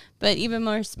fan. But even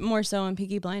more so in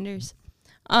Peaky Blinders.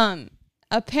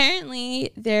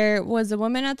 Apparently there was a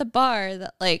woman at the bar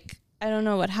that like, I don't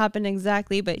know what happened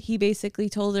exactly, but he basically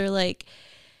told her like,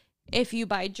 if you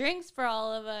buy drinks for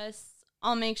all of us,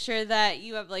 I'll make sure that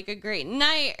you have like a great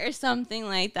night or something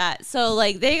like that. So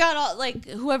like they got all like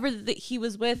whoever he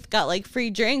was with got like free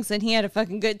drinks and he had a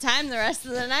fucking good time the rest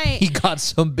of the night. He got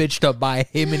some bitch to buy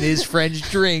him and his friends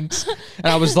drinks. And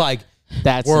I was like,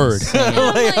 That's word. insane.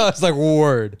 Like, I was like,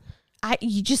 word.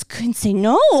 You just couldn't say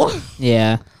no.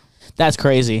 Yeah. That's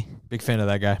crazy. Big fan of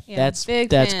that guy. Yeah, That's big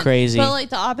fan. crazy. But like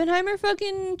the Oppenheimer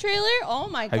fucking trailer, oh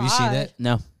my god! Have you seen it?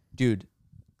 No. Dude,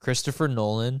 Christopher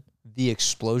Nolan, the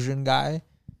explosion guy,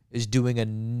 is doing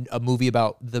a movie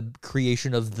about the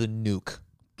creation of the nuke.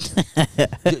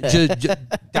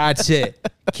 That's it.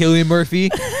 Cillian Murphy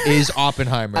is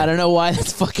Oppenheimer. I don't know why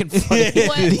that's fucking funny. What- the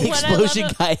what I explosion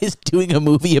love guy is doing a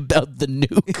movie about the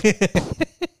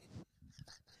nuke.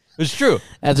 It's true.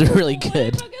 That's really What I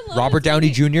good. fucking love Robert is Downey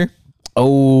Jr.,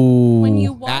 Oh. when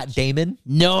you Matt watch Damon,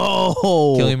 No.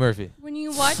 Cillian Murphy. when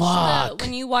you watch Fuck.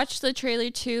 when you watch the trailer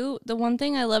too, the one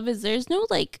thing I love is there's no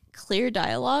like clear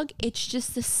dialogue. It's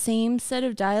just the same set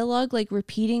of dialogue like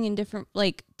repeating in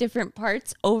different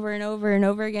parts over and over and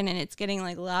over again, and it's getting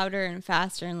like louder and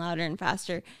faster and louder and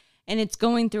faster. And it's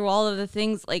going through all of the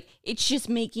things like it's just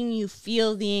making you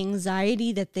feel the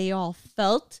anxiety that they all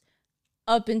felt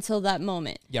up until that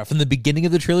moment. Yeah, from the beginning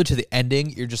of the trailer to the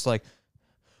ending, you're just like,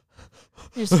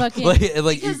 There's fucking like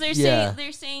because they're yeah.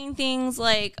 saying things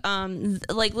like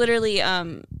literally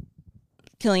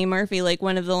Cillian Murphy, like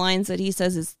one of the lines that he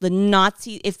says is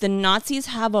if the Nazis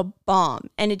have a bomb,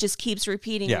 and it just keeps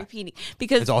repeating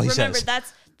because That's all he remember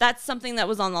says. that's something that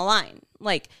was on the line,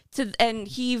 like and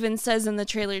he even says in the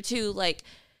trailer too, like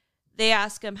they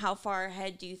ask him how far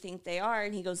ahead do you think they are,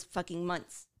 and he goes fucking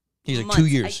months. He's like months. 2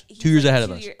 years. He's 2 years like ahead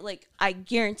of 2 us. like I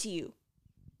guarantee you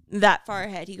that far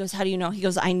ahead. He goes, how do you know? He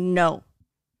goes, I know.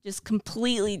 Just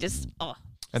completely just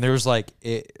And there was like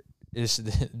this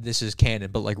is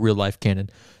canon, but like real life canon.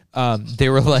 They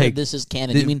were like This is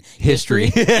canon. You mean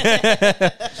history?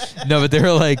 No, but they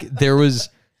were like there was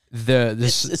this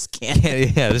This is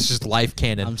canon. yeah, this is life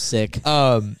canon. I'm sick.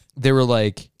 They were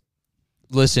like,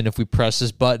 listen, if we press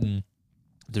this button,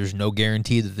 there's no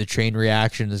guarantee that the chain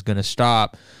reaction is going to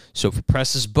stop. So if we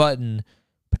press this button,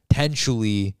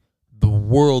 potentially the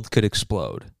world could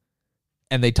explode.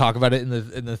 And they talk about it in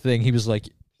the thing. He was like,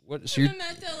 "What?" So you're,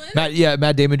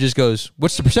 Matt Damon just goes,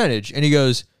 "What's the percentage?" And he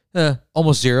goes,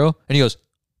 "Almost zero." And he goes,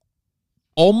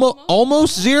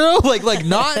 "Almost zero? Like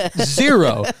not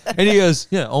zero?" And he goes,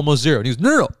 "Yeah, almost zero." And he goes,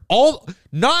 "No,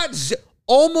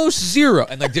 almost zero."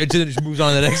 And like, it just moves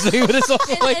on to the next thing. But it's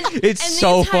also like, it's and the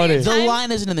so entire funny. The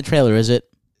line isn't in the trailer, is it?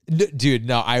 Dude,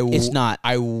 no, It's not.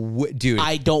 Dude,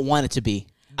 I don't want it to be.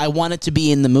 I want it to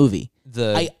be in the movie.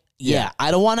 I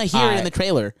don't want to hear it in the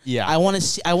trailer. Yeah. I want to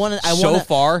see. I want to. So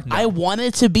far, no. I want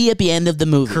it to be at the end of the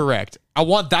movie. correct. I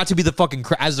want that to be the fucking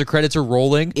as the credits are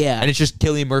rolling. Yeah. and it's just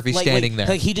Cillian Murphy Like, standing there.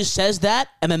 Like he just says that,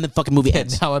 and then the fucking movie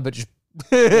ends. And now I'm just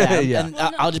Yeah, and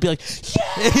I'll just be like,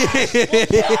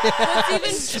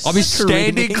 I'll be standing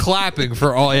Screaming. clapping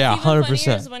for all. Yeah, Even 100%.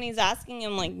 funnier is when he's asking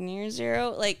him like near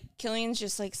zero, like Killian's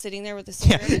just like sitting there with a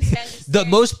cigarette in his hand, just The staring.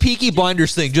 most Peaky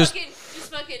Blinders thing, just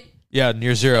fucking yeah,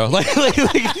 near zero. Like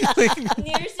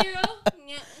near zero.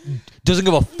 Yeah. doesn't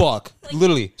give a fuck.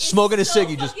 Literally It's smoking a so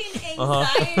ciggy, just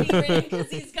anxiety because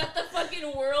he's got the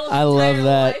fucking world. I love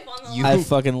that. Life on the You- line. I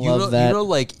fucking love that. You know,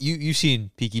 like you've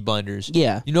seen Peaky Blinders.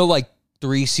 Yeah. You know, like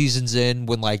 3 seasons in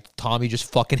when like Tommy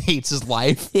just fucking hates his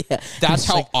life. Yeah. That's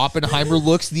how Oppenheimer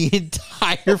looks the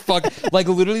entire like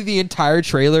literally the entire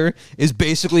trailer is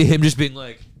basically him just being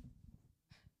like,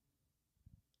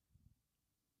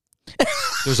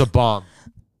 there's a bomb.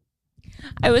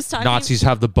 I was talking. Nazis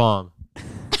have the bomb.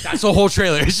 That's the whole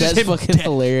trailer. It's just That's him fucking dead.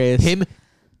 Hilarious. Him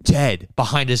dead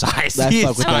behind his eyes. That's The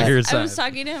fuck with entire that. I was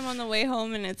time. talking to him on the way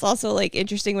home, and it's also like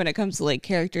interesting when it comes to like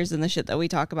characters and the shit that we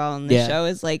talk about on the show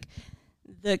is like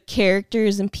the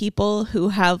characters and people who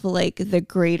have like the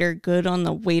greater good on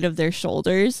the weight of their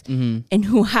shoulders and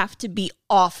who have to be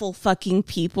awful fucking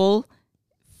people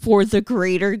for the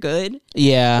greater good.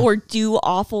 Yeah. Or do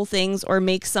awful things or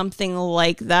make something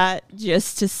like that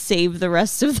just to save the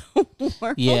rest of the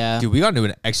world. Yeah. Dude, we got into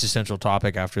an existential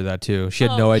topic after that too. She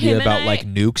had Oh, no idea him and about I- like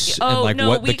nukes and Oh, like no,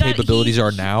 what the capabilities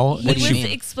are now. He What do was you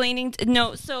mean? explaining.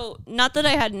 No, so not that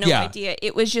I had no Yeah. idea.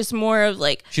 It was just more of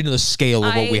like She knew the scale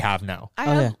of what I- we have now. I Oh,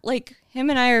 have yeah. like him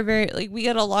and I are very like we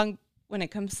get along when it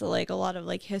comes to like a lot of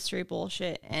like history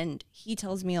bullshit, and he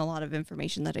tells me a lot of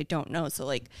information that I don't know. So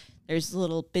like there's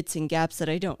little bits and gaps that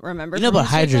I don't remember. You know from about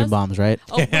history hydrogen class. bombs, right?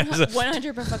 Oh,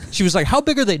 100%. She was like, "How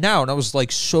big are they now?" And I was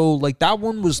like, "So like that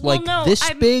one was Well, like no, this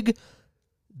I'm- big."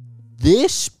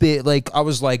 This big, like I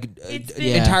was like, It's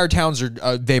big. entire towns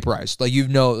are vaporized. Like you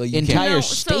know, like, you Entire can't. No,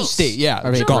 state. State, yeah,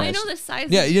 Are it's No, gone. I know the size.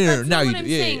 Yeah, of, no, no, that's now not you what I'm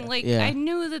do. Yeah, saying. yeah. Like Yeah. I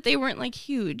knew that they weren't like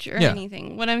huge or Yeah.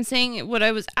 anything. What I'm saying, what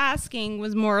I was asking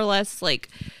was more or less like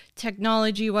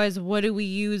technology wise. What do we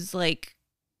use? Like,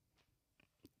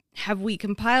 have we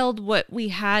compiled what we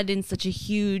had in such a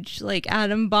huge like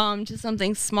atom bomb to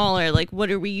something smaller? Like,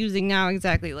 what are we using now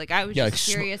exactly? Like, I was Yeah, just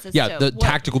curious as yeah, to the what,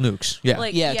 tactical nukes. Yeah,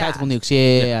 like, Yeah, tactical nukes.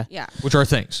 Yeah. Yeah. which are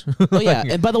things. Oh yeah,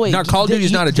 and by the way, Not Call of Duty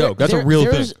is not a joke. That's a real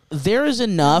thing. There is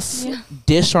enough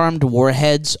disarmed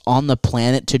warheads on the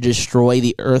planet to destroy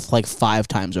the Earth like 5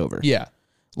 times over. Yeah,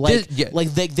 Like, yeah.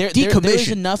 like there is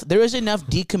Decommission. enough. There is enough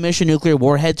decommissioned nuclear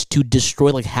warheads to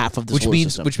destroy like half of the solar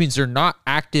system. which means they're not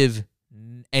active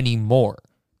anymore.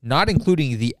 Not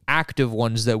including the active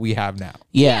ones that we have now.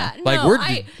 yeah. Like, no, we're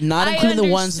Not I including the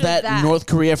ones understood that North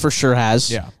Korea for sure has.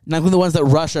 Yeah. Not including the ones that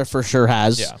Russia for sure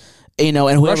has. Yeah. You know,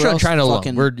 and whoever Russia and else China alone.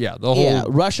 fucking, The whole yeah,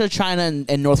 Russia, China,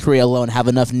 and North Korea alone have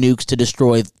enough nukes to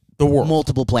destroy the world.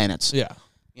 multiple planets. Yeah.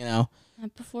 You know.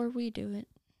 Not before we do it.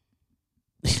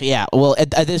 Yeah. Well, at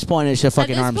this point, it's a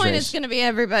fucking At this arms point, race. it's gonna be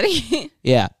everybody.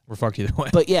 Yeah. We're fucked either way.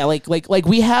 But yeah, like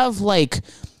we have like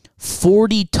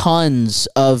 40 tons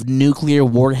of nuclear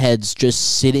warheads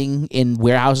just sitting in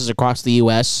warehouses across the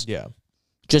U.S. yeah.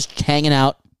 just hanging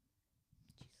out.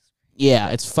 Yeah,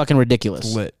 it's fucking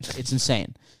ridiculous. Lit. It's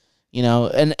insane. You know,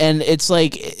 and it's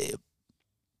like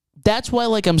that's why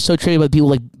like I'm so triggered about people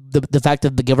like the fact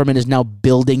that the government is now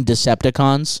building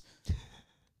Decepticons.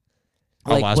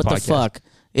 Our Like last what the podcast. fuck?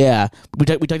 Yeah, we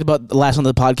talked about the last on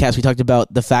the podcast. We talked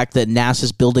about the fact that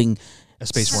NASA's building A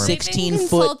space Have worm. they- 16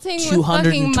 foot,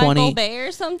 220 Michael Bay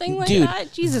or something like Dude,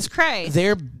 that. Jesus Christ!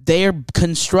 they're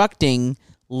constructing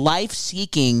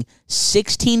life-seeking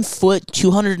 16-foot,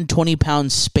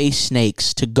 220-pound space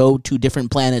snakes to go to different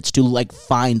planets to like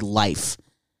find life.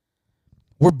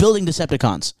 We're building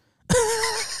Decepticons.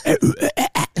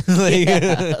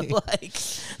 Yeah, like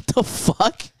the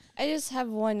fuck? I just have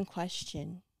one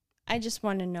question. I just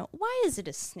want to know, why is it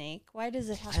a snake? Why does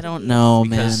it have? I to don't be- know,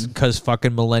 man. Because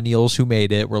fucking millennials who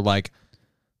made it were like,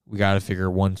 we got to figure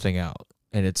one thing out,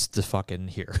 and it's the fucking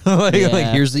here. like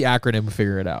Yeah. here's the acronym.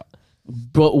 Figure it out.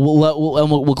 But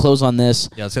we'll close on this.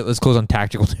 Yeah, let's close on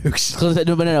tactical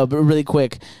nukes. No, but really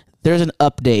quick. There's an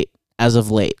update as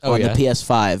of late Oh, on yeah? the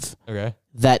PS5 Okay.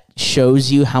 that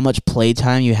shows you how much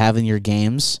playtime you have in your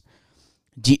games.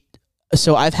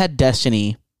 So I've had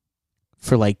Destiny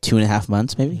for like 2.5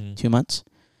 months, maybe Mhm. 2 months.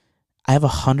 I have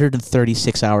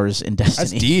 136 hours in That's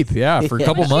Destiny. deep. Yeah, for a Yeah.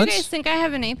 couple What do you guys months. think I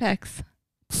have an Apex?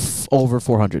 Over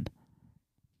 400.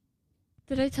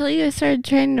 Did I tell you I started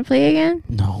trying to play again?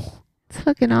 No. It's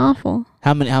fucking awful.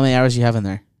 How many hours do you have in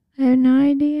there? I have no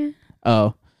idea.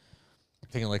 Oh, I'm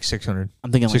thinking like 600.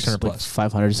 I'm thinking like 600 like plus.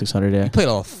 500, 600. Yeah. You played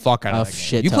all the fuck out Oh, of that game.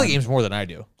 shit You play ton. games more than I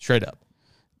do. Straight up.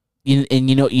 And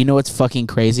you know what's fucking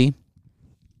crazy?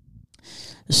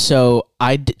 So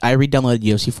I re-downloaded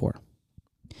UFC 4.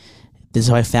 This is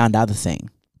how I found out the thing.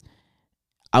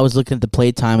 I was looking at the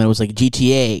playtime and it was like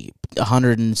GTA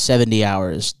 170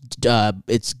 hours.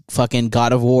 It's fucking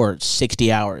God of War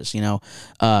 60 hours. You know,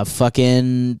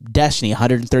 fucking Destiny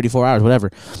 134 hours.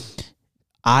 Whatever.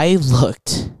 I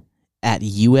looked at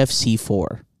UFC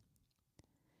 4.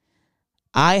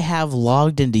 I have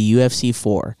logged into UFC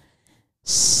 4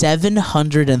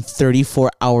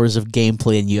 734 hours of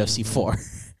gameplay in UFC 4.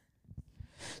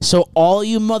 So all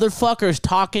you motherfuckers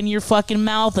talking your fucking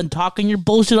mouth and talking your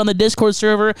bullshit on the Discord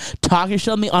server, talking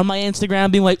shit on my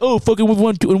Instagram, being like, oh, fucking with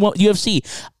one UFC.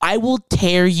 I will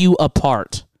tear you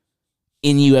apart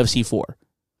in UFC 4.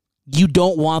 You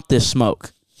don't want this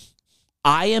smoke.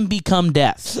 I am become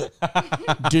death.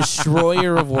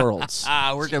 Destroyer of worlds.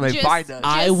 Where can they find us?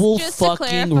 I will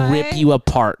fucking rip you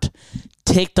apart.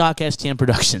 TikTok STM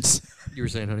Productions. You were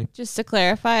saying, honey? Just to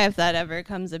clarify, if that ever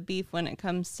comes a beef when it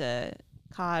comes to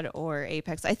COD or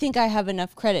Apex, I think I have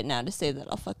enough credit now to say that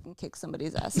I'll fucking kick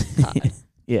somebody's ass in COD.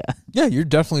 Yeah. Yeah, you're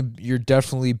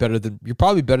definitely better than, you're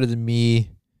probably better than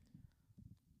me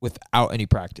without any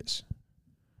practice.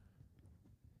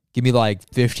 Give me like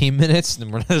 15 minutes,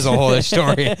 and then there's a whole other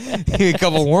story. A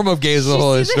couple warm-up games, a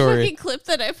whole other story. The fucking clip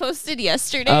that I posted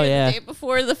yesterday, Oh, yeah. the day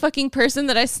before, the fucking person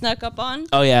that I snuck up on.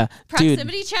 Oh, yeah.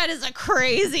 Proximity chat is a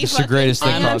crazy It's the fucking greatest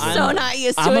thing thing. I'm possible. so not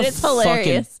used to I'm it. a It's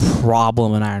hilarious. fucking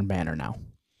problem in Iron Banner now.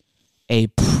 A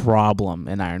problem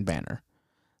in Iron Banner.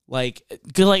 Like,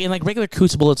 cause like in like regular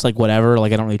Crucible, it's like whatever.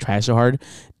 Like I don't really try so hard,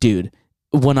 dude.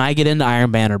 When I get into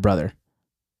Iron Banner, brother.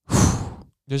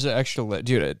 There's an extra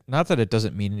dude. Not that it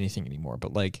doesn't mean anything anymore,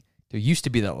 but like there used to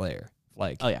be that layer.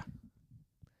 Like, Oh yeah.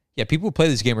 yeah, people who play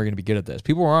this game are going to be good at this.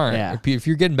 People who aren't. Yeah. If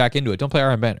you're getting back into it, don't play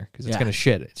Iron Banner because it's Yeah. going to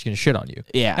shit. It's going to shit on you.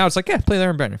 Yeah. Now it's like, yeah, play the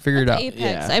Iron Banner. Figure it out. Apex.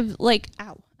 Yeah. I've like,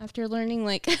 after learning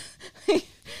like,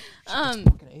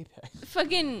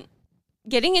 fucking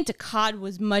getting into COD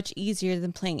was much easier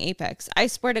than playing Apex. I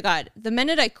swear to God, the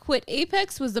minute I quit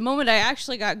Apex was the moment I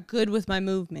actually got good with my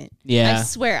movement. Yeah. I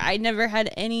swear, I never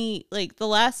had any, like the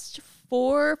last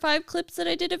 4 or 5 clips that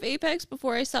I did of Apex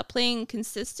before I stopped playing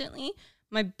consistently,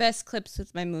 my best clips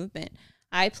with my movement.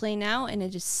 I play now, and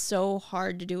it is so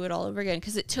hard to do it all over again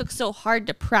because it took so hard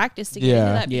to practice to get into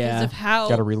that because Yeah. of how.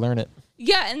 Got to relearn it.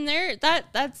 Yeah, and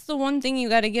that's the one thing you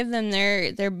got to give them.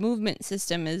 Their movement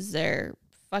system is their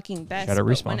fucking best. Gotta but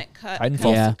respawn. when it Titanfall. comes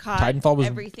Yeah. to COD, Titanfall was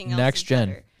everything else next is gen.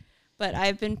 better. But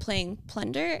I've been playing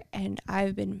Plunder, and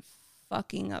I've been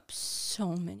fucking up so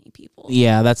many people.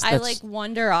 Yeah, that's I like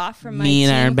wander off from my me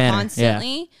and team Iron Banner,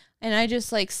 constantly, and I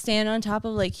just like stand on top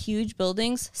of like huge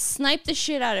buildings, snipe the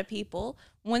shit out of people.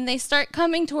 When they start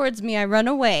coming towards me, I run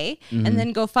away Mm-hmm. and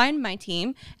then go find my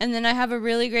team. And then I have a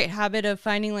really great habit of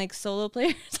finding like solo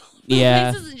players all over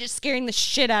Yeah. places and just scaring the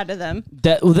shit out of them.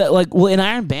 that like well in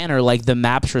Iron Banner, like the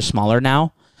maps are smaller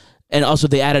now. And also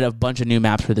they added a bunch of new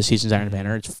maps for the season's Iron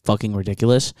Banner. It's fucking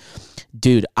ridiculous.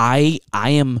 Dude, I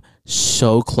am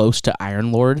so close to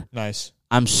Iron Lord. Nice.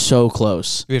 I'm so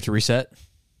close. We have to reset.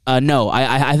 No,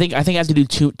 I think I have to do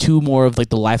two more of like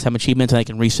the lifetime achievements, and I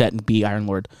can reset and be Iron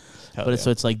Lord. Hell But yeah.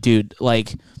 so it's like, dude,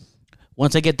 like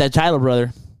once I get that title,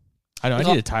 brother, I know. I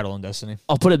need a title in Destiny.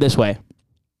 I'll put it this way: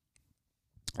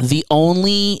 the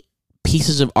only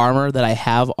pieces of armor that I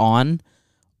have on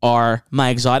are my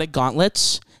exotic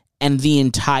gauntlets and the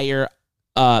entire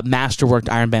masterworked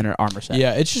Iron Banner armor set.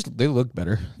 Yeah, it's just they look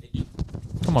better.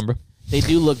 Come on, bro. They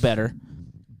do look better,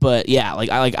 but yeah, like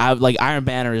I like Iron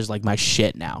Banner is like my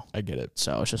shit now. I get it.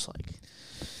 So it's just like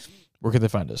Where can they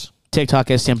find us? TikTok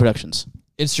STM Productions.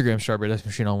 Instagram, Strawberry Death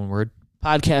Machine, all one word.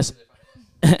 Podcast,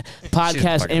 talking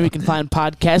and we can find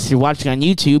podcasts. If you're watching on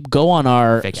YouTube, go on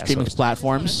our Fake ass streaming host.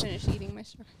 platforms. Finish eating my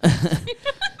strawberry.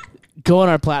 Go on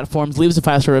our platforms. Leave us a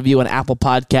 5-star review on Apple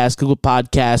Podcasts, Google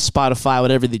Podcasts, Spotify,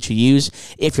 whatever that you use.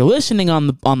 If you're listening on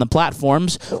the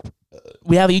platforms,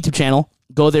 we have a YouTube channel.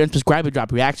 Go there and subscribe. We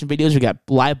drop reaction videos. We got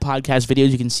live podcast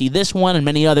videos. You can see this one and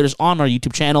many others on our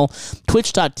YouTube channel.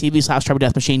 Twitch.tv/Strawberry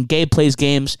Death Machine. Gabe plays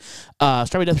games.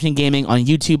 Strawberry Death Machine Gaming on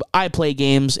YouTube. I play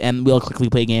games, and we'll quickly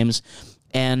play games.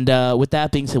 And with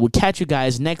that being said, we'll catch you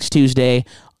guys next Tuesday.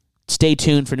 Stay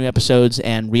tuned for new episodes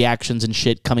and reactions and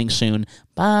shit coming soon.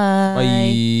 Bye.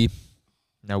 Bye.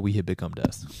 Now we have become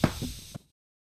death.